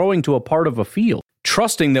 He's throwing to a part of a field,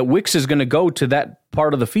 trusting that Wicks is going to go to that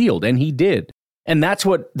part of the field, and he did. And that's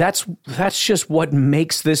just what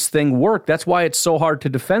makes this thing work. That's why it's so hard to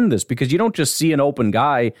defend this, because you don't just see an open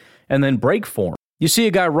guy and then break for him. You see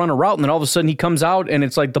a guy run a route, and then all of a sudden he comes out, and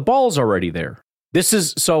it's like the ball's already there. This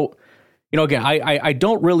is so, again, I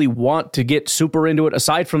don't really want to get super into it,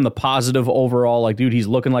 aside from the positive overall. Like, dude, he's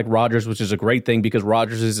looking like Rodgers, which is a great thing because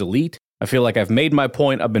Rodgers is elite. I feel like I've made my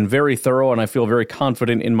point. I've been very thorough, and I feel very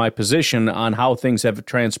confident in my position on how things have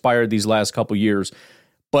transpired these last couple years.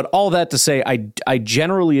 But all that to say, I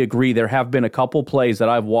generally agree there have been a couple plays that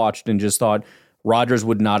I've watched and just thought Rodgers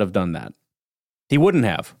would not have done that. He wouldn't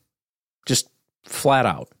have. Just flat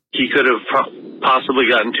out. He could have possibly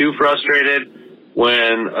gotten too frustrated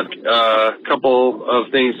when a couple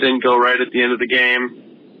of things didn't go right at the end of the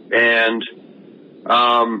game. And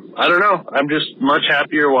I don't know. I'm just much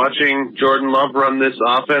happier watching Jordan Love run this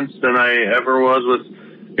offense than I ever was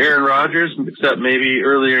with Aaron Rodgers, except maybe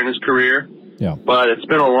earlier in his career. Yeah. But it's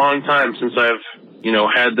been a long time since I've,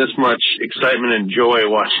 had this much excitement and joy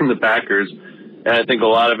watching the Packers. And I think a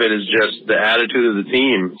lot of it is just the attitude of the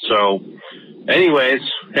team. So anyways,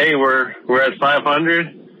 hey, we're at 500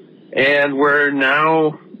 and we're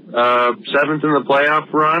now 7th in the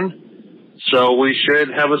playoff run. So we should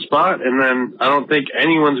have a spot, and then I don't think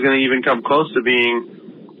anyone's going to even come close to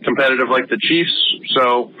being competitive like the Chiefs.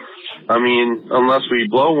 So, I mean, unless we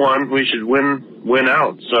blow one, we should win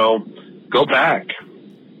out. So go Pack.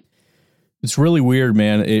 It's really weird,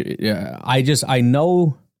 man.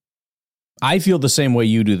 I feel the same way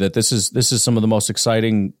you do, that this is some of the most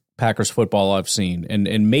exciting Packers football I've seen.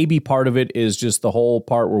 And maybe part of it is just the whole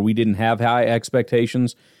part where we didn't have high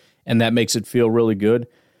expectations, and that makes it feel really good.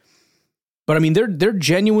 But I mean, there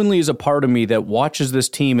genuinely is a part of me that watches this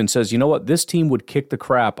team and says, you know what, this team would kick the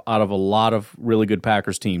crap out of a lot of really good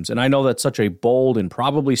Packers teams. And I know that's such a bold and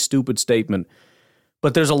probably stupid statement,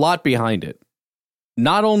 but there's a lot behind it.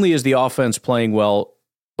 Not only is the offense playing well,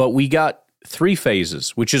 but we got 3 phases,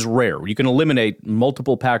 which is rare. You can eliminate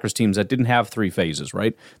multiple Packers teams that didn't have 3 phases,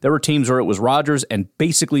 right? There were teams where it was Rodgers and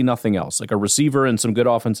basically nothing else, like a receiver and some good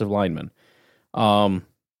offensive linemen.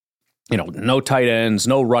 No tight ends,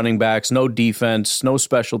 no running backs, no defense, no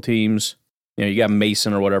special teams. You got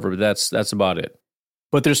Mason or whatever, but that's about it.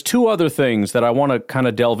 But there's 2 other things that I want to kind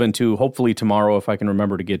of delve into, hopefully tomorrow if I can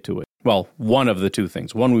remember to get to it. Well, one of the 2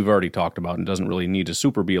 things. One we've already talked about and doesn't really need to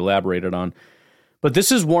super be elaborated on. But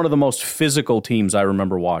this is one of the most physical teams I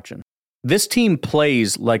remember watching. This team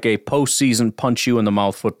plays like a postseason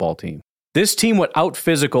punch-you-in-the-mouth football team. This team went out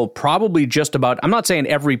physical probably just about, I'm not saying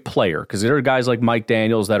every player, because there are guys like Mike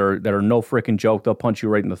Daniels that are no freaking joke. They'll punch you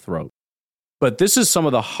right in the throat. But this is some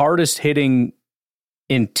of the hardest hitting,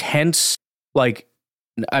 intense,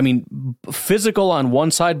 physical on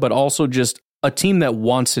one side, but also just a team that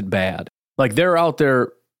wants it bad. Like, they're out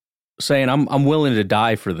there saying, I'm willing to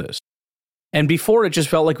die for this. And before, it just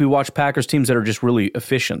felt like we watched Packers teams that are just really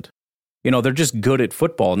efficient. They're just good at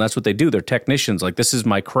football, and that's what they do. They're technicians. Like, this is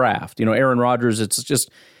my craft. Aaron Rodgers, it's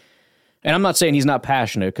just, and I'm not saying he's not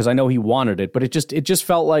passionate, because I know he wanted it, but it just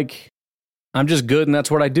felt like I'm just good, and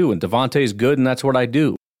that's what I do. And Devontae's good, and that's what I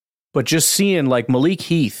do. But just seeing, like, Malik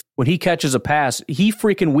Heath, when he catches a pass, he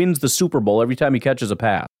freaking wins the Super Bowl every time he catches a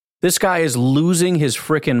pass. This guy is losing his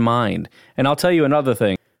freaking mind. And I'll tell you another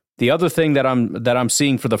thing. The other thing that I'm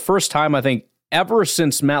seeing for the first time, I think, ever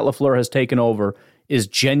since Matt LaFleur has taken over, is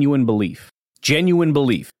genuine belief. Genuine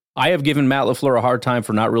belief. I have given Matt LaFleur a hard time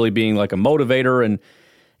for not really being like a motivator. And,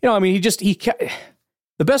 the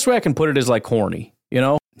best way I can put it is like corny.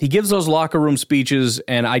 He gives those locker room speeches,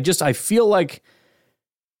 and I feel like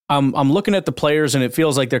I'm looking at the players, and it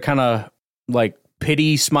feels like they're kind of like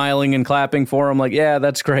pity smiling and clapping for him. Like, yeah,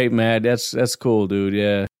 that's great, Matt. That's cool, dude.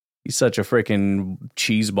 Yeah. He's such a freaking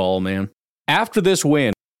cheeseball, man. After this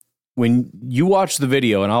win, when you watch the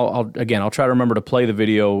video, and I'll try to remember to play the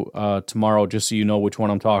video tomorrow just so you know which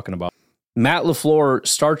one I'm talking about. Matt LaFleur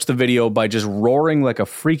starts the video by just roaring like a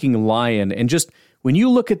freaking lion, and just when you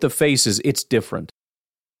look at the faces, it's different.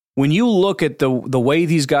 When you look at the way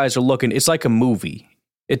these guys are looking, it's like a movie.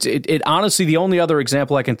 It honestly, the only other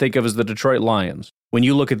example I can think of is the Detroit Lions. When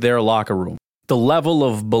you look at their locker room, the level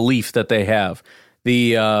of belief that they have,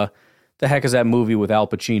 the The heck is that movie with Al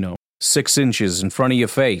Pacino? 6 inches in front of your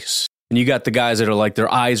face. And you got the guys that are like,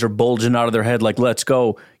 their eyes are bulging out of their head like, let's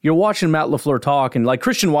go. You're watching Matt LaFleur talk, and like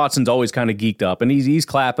Christian Watson's always kind of geeked up, and he's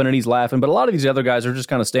clapping and he's laughing, but a lot of these other guys are just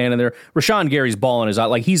kind of standing there. Rashawn Gary's balling his eye.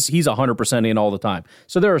 Like, he's 100% in all the time.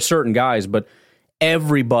 So there are certain guys, but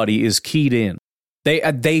everybody is keyed in.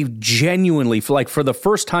 They genuinely, for the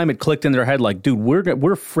first time, it clicked in their head like, dude, we're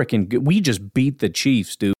freaking good. We just beat the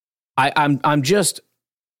Chiefs, dude. Screw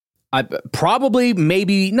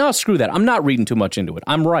that. I'm not reading too much into it.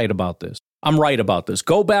 I'm right about this.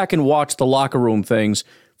 Go back and watch the locker room things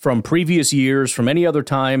from previous years, from any other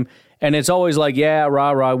time, and it's always like, yeah,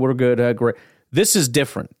 rah, we're good, great. This is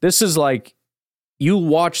different. This is like, you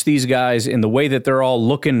watch these guys in the way that they're all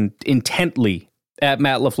looking intently at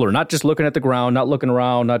Matt LaFleur, not just looking at the ground, not looking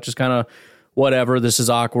around, not just kind of whatever, this is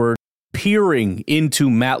awkward, peering into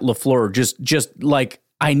Matt LaFleur, just like,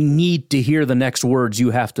 I need to hear the next words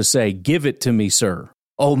you have to say. Give it to me, sir.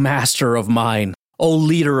 O master of mine. O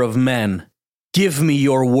leader of men. Give me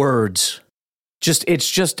your words.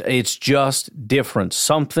 It's just different.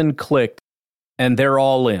 Something clicked, and they're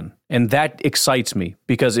all in. And that excites me,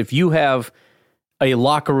 because if you have a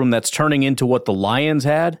locker room that's turning into what the Lions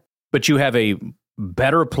had, but you have a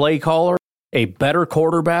better play caller, a better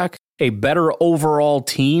quarterback, a better overall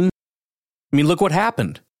team, I mean, look what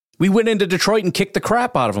happened. We went into Detroit and kicked the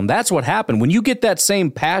crap out of them. That's what happened. When you get that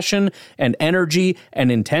same passion and energy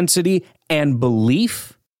and intensity and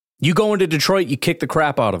belief, you go into Detroit, you kick the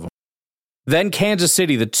crap out of them. Then Kansas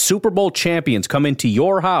City, the Super Bowl champions, come into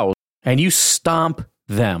your house and you stomp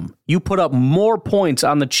them. You put up more points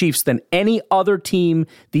on the Chiefs than any other team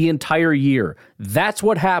the entire year. That's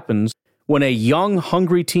what happens when a young,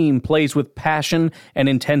 hungry team plays with passion and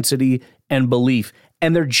intensity and belief.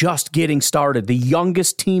 And they're just getting started. The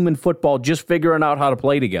youngest team in football just figuring out how to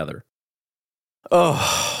play together.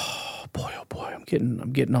 Oh boy, I'm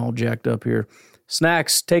getting all jacked up here.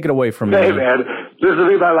 Snacks, take it away from me. Hey man, this will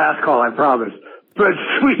be my last call, I promise. But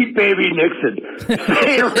sweet baby Nixon,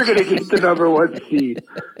 say we're gonna get the number 1 seed.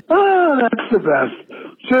 Oh, that's the best.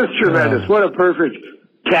 Just tremendous. What a perfect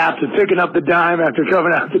cap to picking up the dime after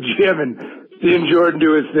coming out the gym and seeing Jordan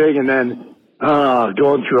do his thing, and then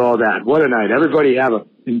going through all that. What a night. Everybody have an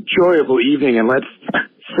enjoyable evening, and let's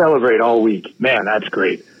celebrate all week. Man, that's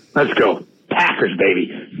great. Let's go. Packers,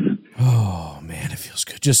 baby. Oh, man, it feels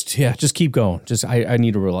good. Just keep going. I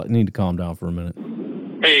need to calm down for a minute.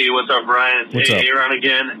 Hey, what's up, Ryan? What's up? Aaron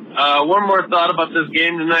again. One more thought about this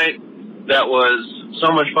game tonight that was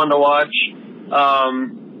so much fun to watch.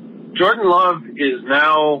 Jordan Love is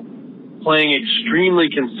now playing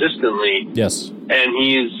extremely consistently. Yes. And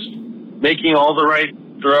he's making all the right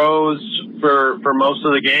throws for most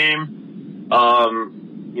of the game. A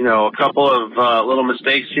couple of little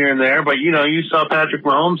mistakes here and there, but you saw Patrick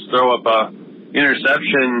Mahomes throw up a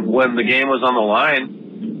interception when the game was on the line.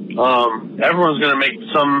 Everyone's going to make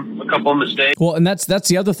a couple of mistakes. Well, and that's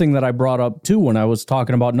the other thing that I brought up too when I was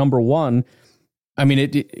talking about number 1. I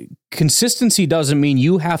mean, consistency doesn't mean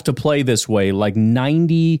you have to play this way, like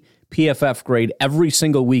 90 PFF grade every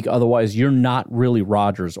single week. Otherwise, you're not really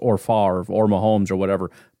Rodgers or Favre or Mahomes or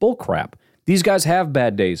whatever. Bull crap. These guys have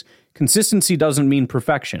bad days. Consistency doesn't mean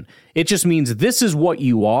perfection. It just means this is what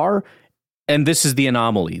you are, and this is the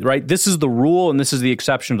anomaly, right? This is the rule, and this is the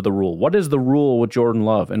exception to the rule. What is the rule with Jordan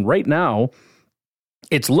Love? And right now,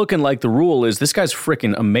 it's looking like the rule is this guy's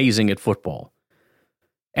freaking amazing at football.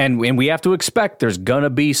 And we have to expect there's going to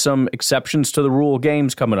be some exceptions to the rule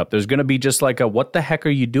games coming up. There's going to be just like what the heck are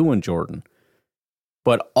you doing, Jordan?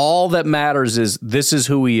 But all that matters is this is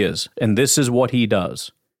who he is, and this is what he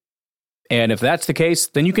does. And if that's the case,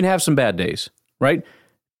 then you can have some bad days, right?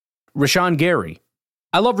 Rashawn Gary.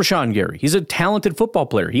 I love Rashawn Gary. He's a talented football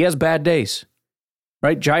player. He has bad days,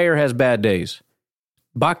 right? Jair has bad days.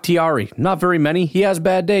 Bakhtiari, not very many. He has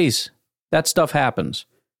bad days. That stuff happens.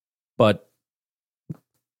 But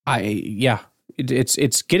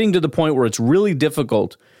it's getting to the point where it's really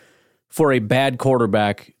difficult for a bad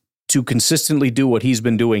quarterback to consistently do what he's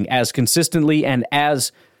been doing as consistently and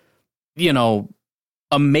as,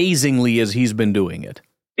 amazingly as he's been doing it.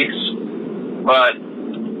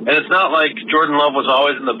 And it's not like Jordan Love was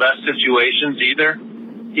always in the best situations either.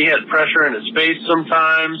 He had pressure in his face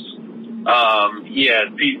sometimes. He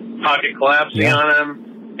had pocket collapsing on him,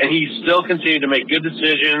 and he still continued to make good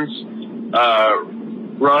decisions,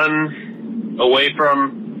 run away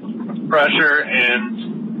from pressure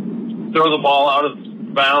and throw the ball out of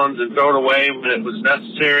bounds and throw it away when it was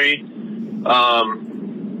necessary.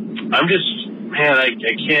 I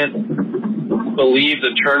can't believe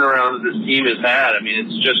the turnaround that this team has had. I mean,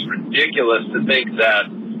 it's just ridiculous to think that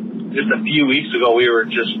just a few weeks ago we were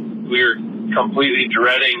just we're completely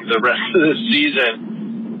dreading the rest of the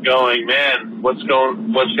season, going, man, what's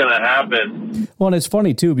going to happen? Well, and it's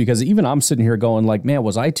funny too, because even I'm sitting here going like, man,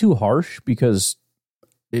 was I too harsh? Because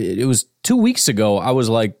it was 2 weeks ago, I was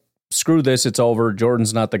like, screw this, it's over.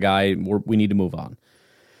 Jordan's not the guy. We need to move on.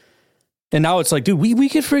 And now it's like, dude, we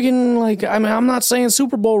could freaking, like, I mean, I'm not saying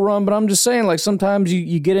Super Bowl run, but I'm just saying, like, sometimes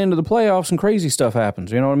you get into the playoffs and crazy stuff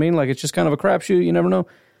happens. You know what I mean? Like, it's just kind of a crapshoot. You never know.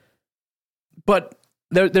 But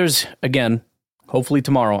there's, again, hopefully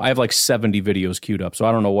tomorrow, I have like 70 videos queued up, so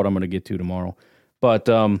I don't know what I'm going to get to tomorrow. But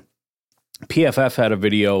PFF had a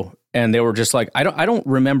video, and they were just like, I don't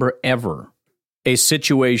remember ever a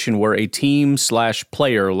situation where a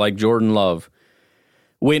team/player like Jordan Love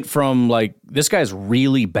went from, like, this guy's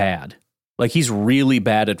really bad. Like, he's really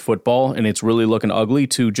bad at football, and it's really looking ugly,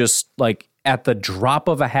 to just, like, at the drop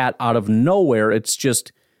of a hat out of nowhere, it's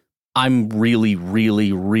just, I'm really,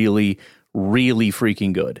 really, really, really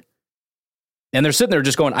freaking good. And they're sitting there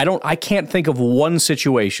just going, I can't think of one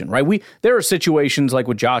situation, right? There are situations like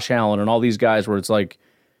with Josh Allen and all these guys where it's like,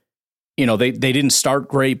 you know, they didn't start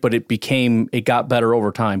great, but it got better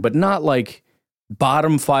over time. But not like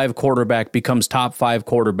bottom 5 quarterback becomes top 5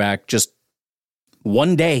 quarterback just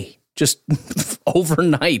one day, just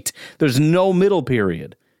overnight. There's no middle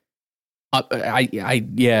period. I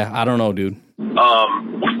don't know, dude.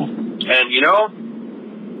 And you know,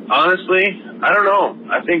 honestly, I don't know.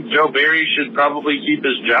 I think Joe Barry should probably keep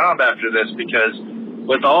his job after this, because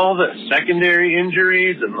with all the secondary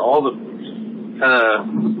injuries and all the kind of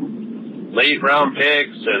late round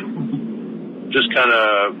picks and just kind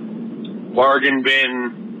of bargain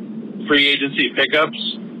bin free agency pickups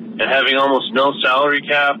and having almost no salary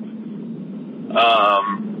cap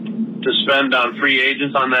to spend on free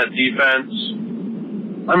agents on that defense,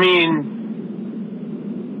 I mean,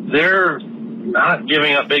 they're not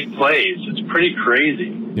giving up big plays. It's pretty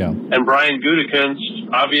crazy. Yeah. And Brian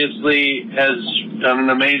Gutekunst obviously has done an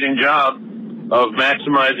amazing job of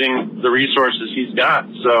maximizing the resources he's got.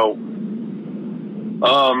 So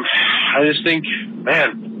I just think,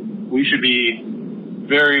 man, we should be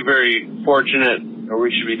very, very fortunate, or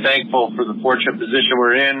we should be thankful for the fortunate position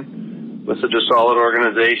we're in with such a solid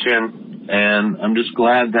organization. And I'm just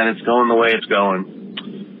glad that it's going the way it's going.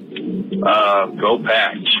 Go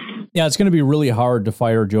Packs. Yeah, it's going to be really hard to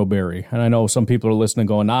fire Joe Barry. And I know some people are listening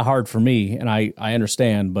going, not hard for me, and I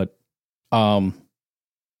understand, but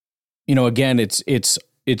you know, again, it's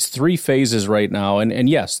 3 phases right now. And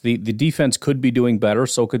yes, the defense could be doing better,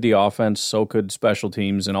 so could the offense, so could special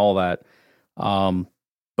teams and all that.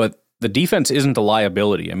 But the defense isn't a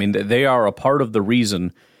liability. I mean, they are a part of the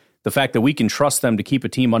reason. The fact that we can trust them to keep a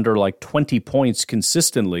team under like 20 points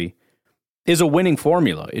consistently is a winning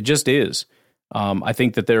formula. It just is. I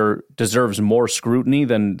think that there deserves more scrutiny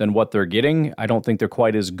than what they're getting. I don't think they're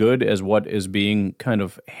quite as good as what is being kind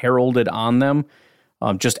of heralded on them.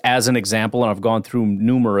 Just as an example, and I've gone through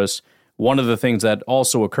numerous, one of the things that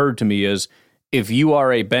also occurred to me is if you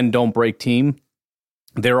are a bend, don't break team,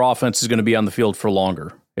 their offense is going to be on the field for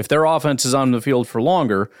longer. If their offense is on the field for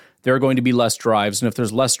longer, there are going to be less drives, and if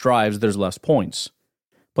there's less drives, there's less points.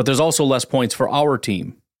 But there's also less points for our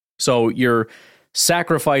team. So you're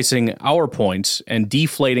sacrificing our points and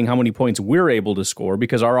deflating how many points we're able to score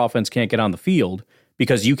because our offense can't get on the field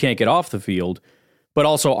because you can't get off the field, but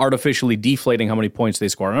also artificially deflating how many points they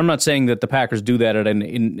score. And I'm not saying that the Packers do that at an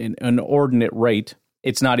inordinate rate.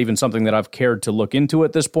 It's not even something that I've cared to look into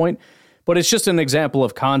at this point, but it's just an example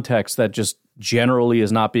of context that just generally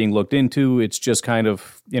is not being looked into. It's just kind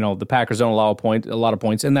of, you know, the Packers don't allow a lot of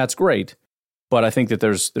points, and that's great. But I think that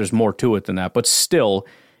there's more to it than that. But still,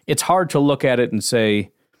 it's hard to look at it and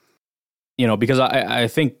say, you know, because I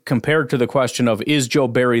think compared to the question of is Joe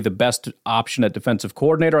Barry the best option at defensive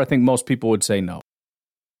coordinator, I think most people would say no.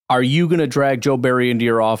 Are you going to drag Joe Barry into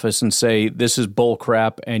your office and say, this is bull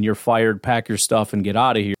crap and you're fired, pack your stuff and get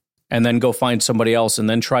out of here, and then go find somebody else and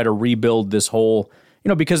then try to rebuild this whole, you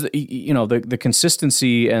know, because, you know, the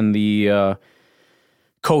consistency and the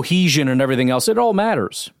cohesion and everything else, it all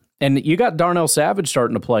matters. And you got Darnell Savage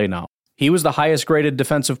starting to play now. He was the highest graded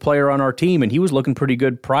defensive player on our team, and he was looking pretty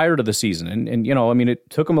good prior to the season. And you know, I mean, it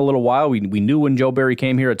took him a little while. We knew when Joe Barry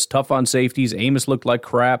came here, it's tough on safeties. Amos looked like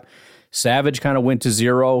crap. Savage kind of went to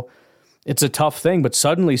zero. It's a tough thing, but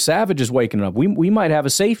suddenly Savage is waking up. We might have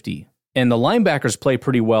a safety. And the linebackers play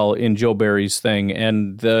pretty well in Joe Barry's thing,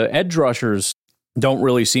 and the edge rushers don't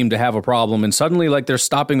really seem to have a problem. And suddenly, like, they're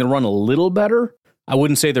stopping the run a little better. I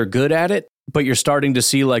wouldn't say they're good at it, but you're starting to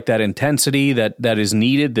see like that intensity that is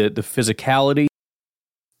needed, the physicality.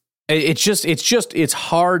 It's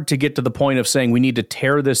hard to get to the point of saying we need to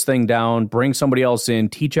tear this thing down, bring somebody else in,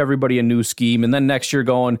 teach everybody a new scheme, and then next year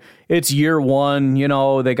going, it's year one,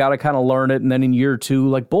 they got to kind of learn it, and then in year two,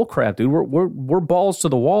 like bullcrap, dude. We're balls to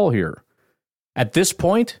the wall here at this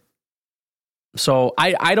point. So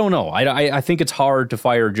I don't know. I think it's hard to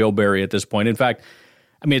fire Joe Barry at this point. In fact,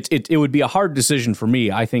 I mean it would be a hard decision for me.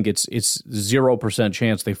 I think it's 0%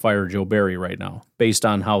 chance they fire Joe Barry right now based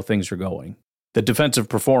on how things are going. The defensive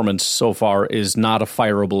performance so far is not a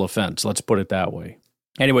fireable offense. Let's put it that way.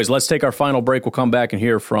 Anyways, let's take our final break. We'll come back and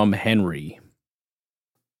hear from Henry.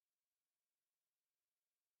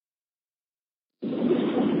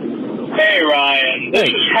 Hey, Ryan. This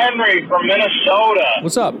is Henry from Minnesota.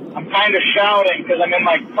 What's up? I'm kind of shouting because I'm in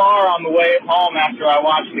my car on the way home after I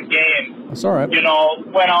watched the game. That's all right. Went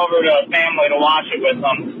over to family to watch it with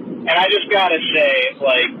them. And I just got to say,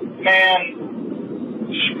 man,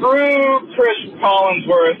 screw Chris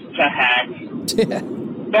Collinsworth to heck.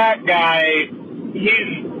 That guy,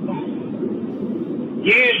 he's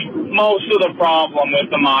most of the problem with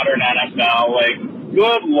the modern NFL.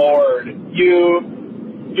 Good Lord, you're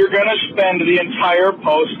going to spend the entire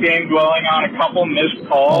postgame dwelling on a couple missed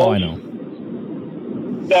calls. Oh, I know.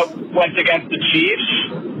 That went against the Chiefs.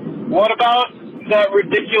 What about that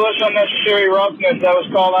ridiculous unnecessary roughness that was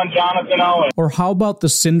called on Jonathan Owen? Or how about the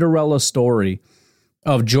Cinderella story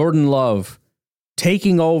of Jordan Love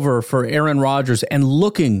taking over for Aaron Rodgers and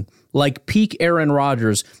looking like peak Aaron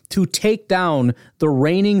Rodgers to take down the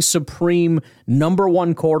reigning supreme number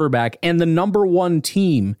one quarterback and the number one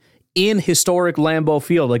team in historic Lambeau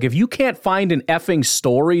Field? Like, if you can't find an effing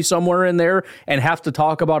story somewhere in there and have to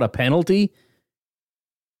talk about a penalty,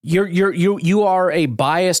 you are a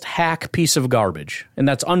biased hack piece of garbage. And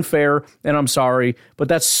that's unfair, and I'm sorry, but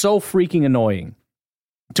that's so freaking annoying.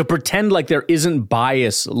 To pretend like there isn't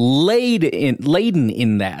bias laden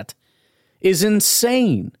in that is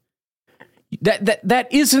insane. That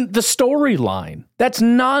isn't the storyline. That's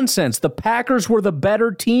nonsense. The Packers were the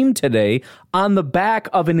better team today on the back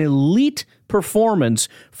of an elite performance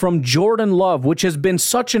from Jordan Love, which has been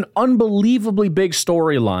such an unbelievably big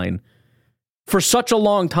storyline for such a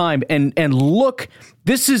long time. And look,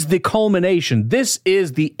 this is the culmination. This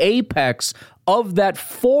is the apex of that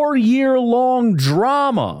 4-year-long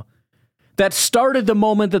drama that started the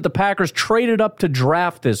moment that the Packers traded up to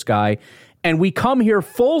draft this guy. And we come here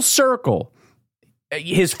full circle.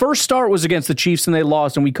 His first start was against the Chiefs and they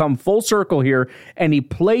lost, and we come full circle here, and he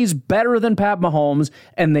plays better than Pat Mahomes,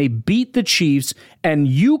 and they beat the Chiefs, and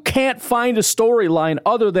you can't find a storyline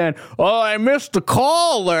other than, I missed the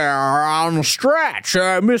call there on the stretch.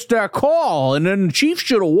 I missed that call, and then the Chiefs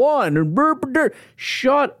should have won. And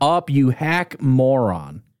shut up, you hack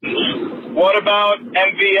moron. What about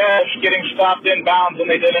MVS getting stopped in bounds and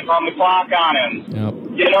they didn't run the clock on him?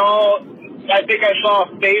 Yep. I think I saw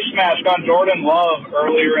a face mask on Jordan Love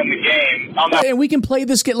earlier in the game. And we can play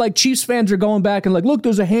this, like Chiefs fans are going back and look,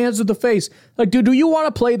 there's a hands to the face. Like, dude, do you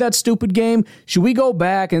want to play that stupid game? Should we go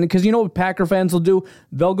back? And because you know what Packer fans will do?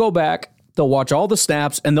 They'll go back, they'll watch all the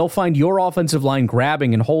snaps, and they'll find your offensive line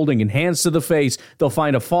grabbing and holding and hands to the face. They'll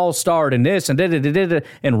find a false start and this and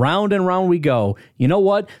and round we go. You know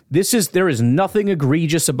what? There is nothing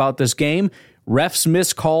egregious about this game. Refs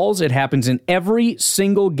miss calls. It happens in every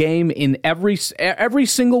single game, in every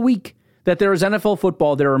single week that there is NFL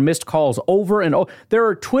football. There are missed calls over and over. There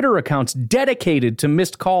are Twitter accounts dedicated to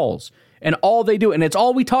missed calls, and all they do, and it's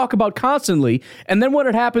all we talk about constantly. And then when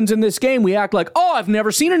it happens in this game, we act like, I've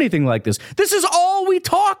never seen anything like this. This is all we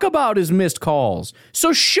talk about is missed calls.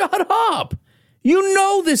 So shut up. You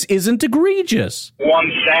know this isn't egregious.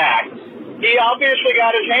 One sack. He obviously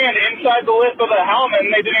got his hand inside the lip of the helmet,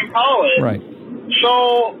 and they didn't call it. Right.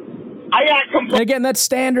 So I got and again, that's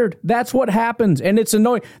standard. That's what happens, and it's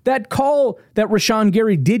annoying. That call that Rashawn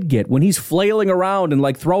Gary did get when he's flailing around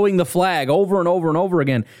and throwing the flag over and over and over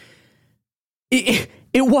again, it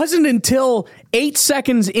wasn't until 8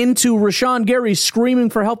 seconds into Rashawn Gary screaming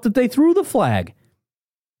for help that they threw the flag.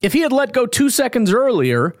 If he had let go 2 seconds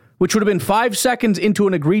earlier, which would have been 5 seconds into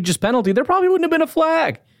an egregious penalty, there probably wouldn't have been a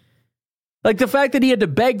flag. Like the fact that he had to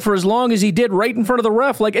beg for as long as he did right in front of the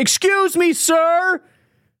ref, excuse me, sir,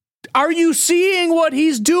 are you seeing what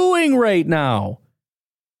he's doing right now?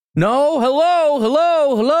 No, hello.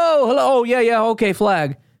 Oh, yeah, okay,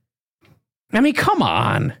 flag. I mean, come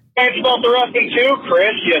on. It's about the refing too,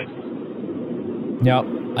 Chris. Yep,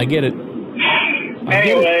 I get it.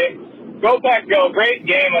 Anyway, go Pack go. Great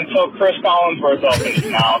game until Chris Collinsworth opens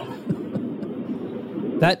his mouth.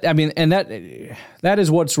 That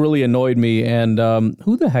is what's really annoyed me. And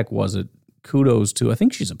who the heck was it? Kudos to, I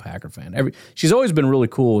think she's a Packer fan. She's always been really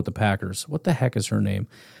cool with the Packers. What the heck is her name?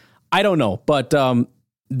 I don't know, but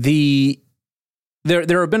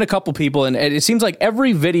there have been a couple people, and it seems like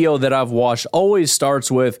every video that I've watched always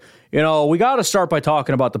starts with, we got to start by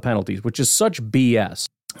talking about the penalties, which is such BS.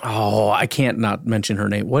 Oh, I can't not mention her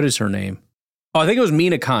name. What is her name? Oh, I think it was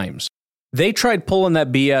Mina Kimes. They tried pulling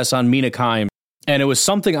that BS on Mina Kimes, and it was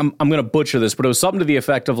something, I'm going to butcher this, but it was something to the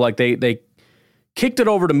effect of like they kicked it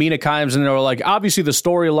over to Mina Kimes, and they were like, obviously the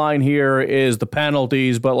storyline here is the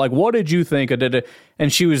penalties, but like, what did you think?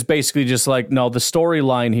 And she was basically just like, no, the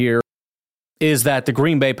storyline here is that the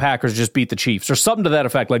Green Bay Packers just beat the Chiefs, or something to that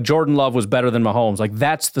effect. Like Jordan Love was better than Mahomes. Like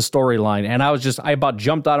that's the storyline. And I about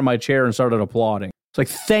jumped out of my chair and started applauding. It's like,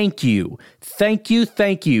 thank you.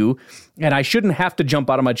 And I shouldn't have to jump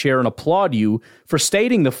out of my chair and applaud you for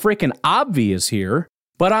stating the freaking obvious here,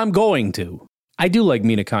 but I'm going to. I do like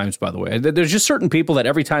Mina Kimes, by the way. There's just certain people that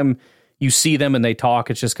every time you see them and they talk,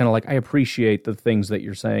 it's just kind of like, I appreciate the things that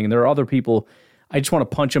you're saying. And there are other people, I just want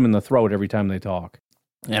to punch them in the throat every time they talk.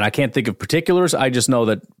 And I can't think of particulars. I just know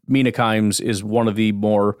that Mina Kimes is one of the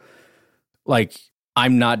more, like,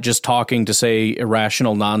 I'm not just talking to say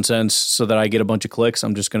irrational nonsense so that I get a bunch of clicks.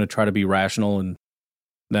 I'm just going to try to be rational and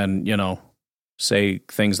then, say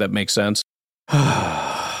things that make sense.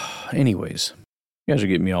 Anyways, you guys are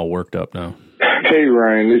getting me all worked up now. Hey,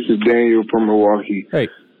 Ryan, this is Daniel from Milwaukee. Hey.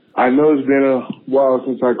 I know it's been a while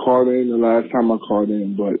since I called in, the last time I called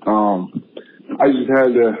in, but I just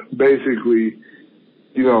had to basically,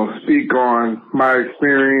 speak on my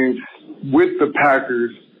experience with the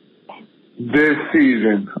Packers this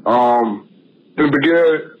season. In the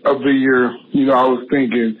beginning of the year, I was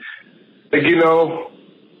thinking, like,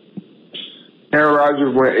 Aaron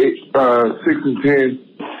Rodgers went 6-10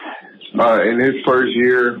 in his first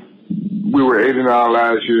year. We were 8-9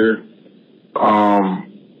 last year.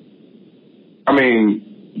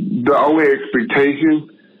 The only expectation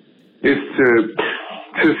is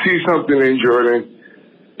to see something in Jordan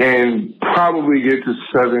and probably get to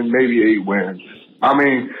 7, maybe 8 wins.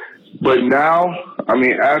 But now,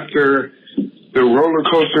 after the roller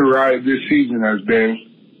coaster ride this season has been,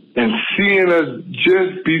 and seeing us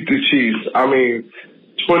just beat the Chiefs,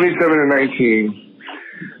 27-19,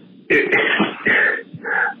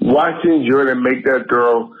 watching Jordan make that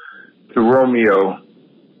throw to Romeo,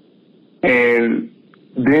 and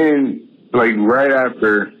then, like, right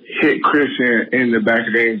after, hit Christian in the back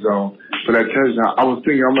of the end zone for that touchdown, I was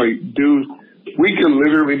thinking, I'm like, dude, we could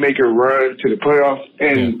literally make a run to the playoffs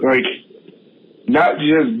and, like, not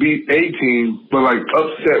just beat a team, but, like,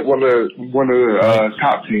 upset one of the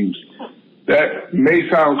top teams. That may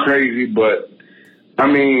sound crazy, but,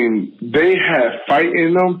 they had fight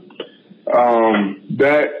in them.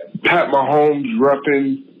 That Pat Mahomes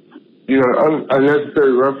roughing,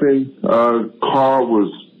 unnecessary roughing call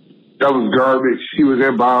was garbage. He was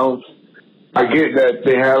in bounds. I get that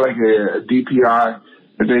they had like a DPI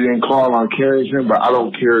that they didn't call on Carrington, but I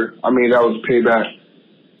don't care. That was payback.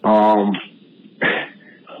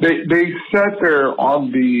 They sat there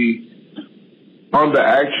on the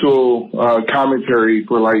actual commentary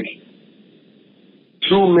for like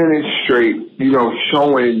 2 minutes straight,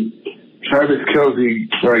 showing Travis Kelce,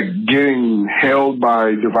 like, getting held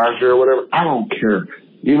by Devontae or whatever. I don't care.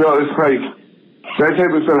 It's like that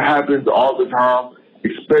type of stuff happens all the time,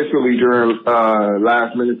 especially during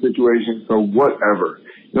last-minute situations. So whatever.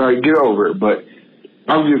 Get over it. But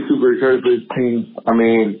I'm just super excited for this team.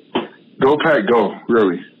 Go Pack, go,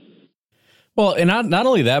 really. Well, and not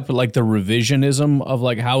only that, but, like, the revisionism of,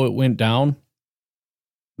 like, how it went down.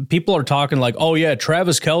 People are talking like, oh, yeah,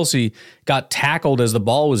 Travis Kelce got tackled as the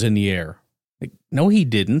ball was in the air. Like, no, he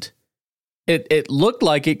didn't. It looked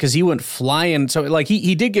like it because he went flying. So, like,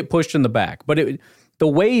 he did get pushed in the back. But the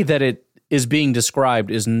way that it is being described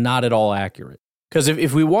is not at all accurate. Because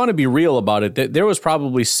if we want to be real about it, there was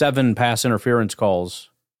probably 7 pass interference calls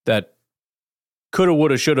that coulda,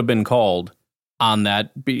 woulda, shoulda been called on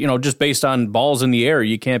that. Just based on balls in the air.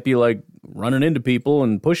 You can't be, like, running into people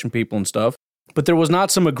and pushing people and stuff. But there was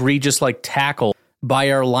not some egregious, like, tackle by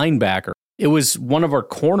our linebacker. It was one of our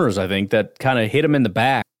corners, I think, that kind of hit him in the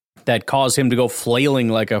back that caused him to go flailing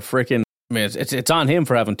like a freaking... It's on him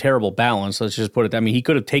for having terrible balance. Let's just put it... he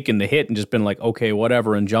could have taken the hit and just been like, okay,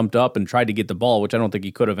 whatever, and jumped up and tried to get the ball, which I don't think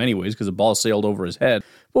he could have anyways because the ball sailed over his head.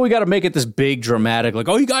 But we got to make it this big, dramatic, like,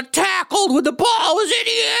 oh, he got tackled when the ball was in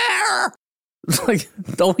the air! It's like,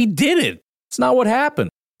 no, he didn't. It's not what happened.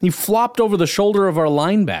 He flopped over the shoulder of our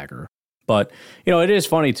linebacker. But, it is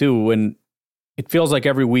funny, too, when it feels like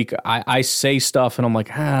every week I say stuff and I'm like,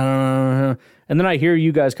 and then I hear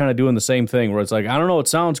you guys kind of doing the same thing where it's like, I don't know, it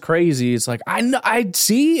sounds crazy. It's like, I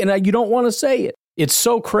see, and you don't want to say it. It's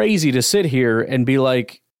so crazy to sit here and be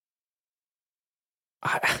like,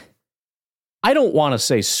 I don't want to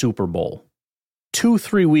say Super Bowl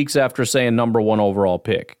 2-3 weeks after saying number 1 overall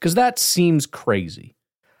pick, because that seems crazy.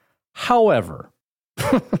 However,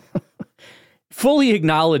 fully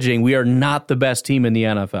acknowledging we are not the best team in the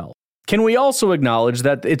NFL, can we also acknowledge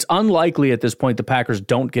that it's unlikely at this point the Packers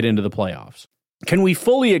don't get into the playoffs? Can we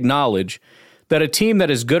fully acknowledge that a team that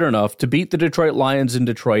is good enough to beat the Detroit Lions in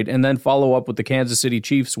Detroit and then follow up with the Kansas City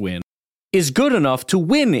Chiefs win is good enough to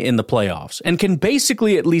win in the playoffs and can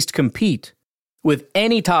basically at least compete with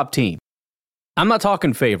any top team? I'm not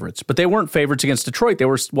talking favorites, but they weren't favorites against Detroit. They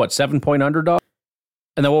were, 7-point underdogs?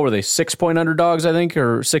 And then what were they, 6-point underdogs, I think,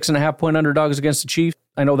 or 6.5-point underdogs against the Chiefs?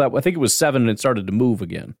 I think it was 7 and it started to move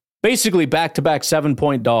again. Basically, back-to-back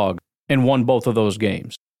 7-point dog and won both of those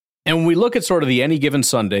games. And when we look at sort of the any given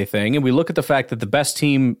Sunday thing, and we look at the fact that the best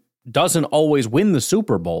team doesn't always win the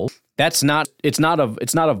Super Bowl, it's not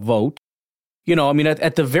a vote.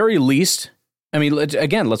 At the very least,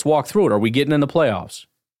 let's walk through it. Are we getting in the playoffs?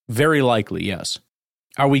 Very likely, yes.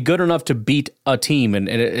 Are we good enough to beat a team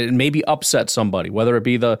and maybe upset somebody, whether it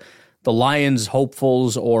be the Lions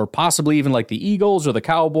hopefuls or possibly even like the Eagles or the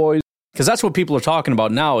Cowboys? Because that's what people are talking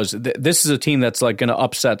about now is this is a team that's like going to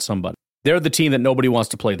upset somebody. They're the team that nobody wants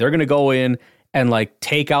to play. They're going to go in and like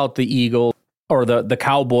take out the Eagles or the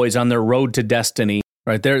Cowboys on their road to destiny,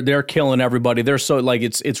 right? They're killing everybody. They're so like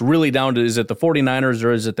it's really down to, is it the 49ers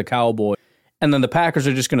or is it the Cowboys? And then the Packers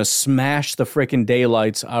are just going to smash the freaking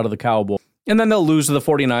daylights out of the Cowboys. And then they'll lose to the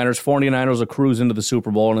 49ers. 49ers will cruise into the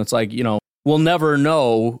Super Bowl. And it's like, we'll never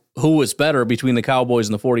know who was better between the Cowboys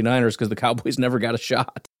and the 49ers because the Cowboys never got a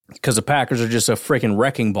shot because the Packers are just a freaking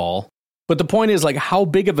wrecking ball. But the point is, like, how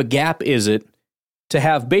big of a gap is it to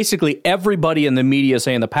have basically everybody in the media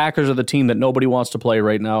saying the Packers are the team that nobody wants to play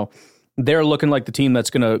right now? They're looking like the team that's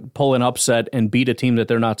going to pull an upset and beat a team that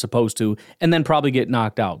they're not supposed to, and then probably get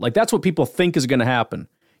knocked out. Like, that's what people think is going to happen.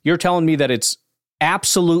 You're telling me that it's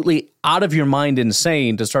absolutely out of your mind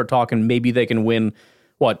insane to start talking maybe they can win,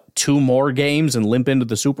 2 more games and limp into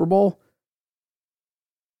the Super Bowl?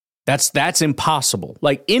 That's impossible.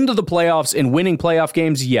 Like, into the playoffs and winning playoff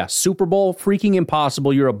games, yes. Super Bowl, freaking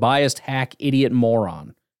impossible. You're a biased hack, idiot,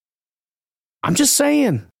 moron. I'm just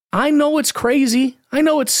saying. I know it's crazy. I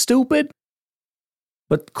know it's stupid.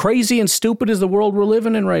 But crazy and stupid is the world we're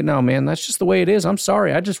living in right now, man. That's just the way it is. I'm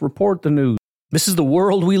sorry. I just report the news. This is the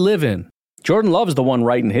world we live in. Jordan Love's the one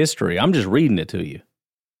writing history. I'm just reading it to you.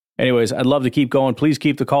 Anyways, I'd love to keep going. Please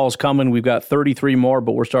keep the calls coming. We've got 33 more,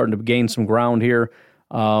 but we're starting to gain some ground here.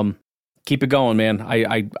 Keep it going, man.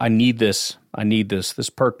 I need this. I need this. This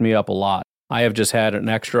perked me up a lot. I have just had an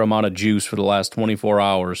extra amount of juice for the last 24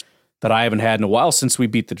 hours that I haven't had in a while since we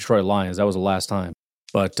beat the Detroit Lions. That was the last time.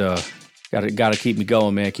 But got to keep me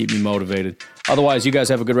going, man. Keep me motivated. Otherwise, you guys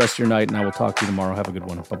have a good rest of your night, and I will talk to you tomorrow. Have a good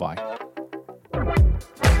one. Bye-bye.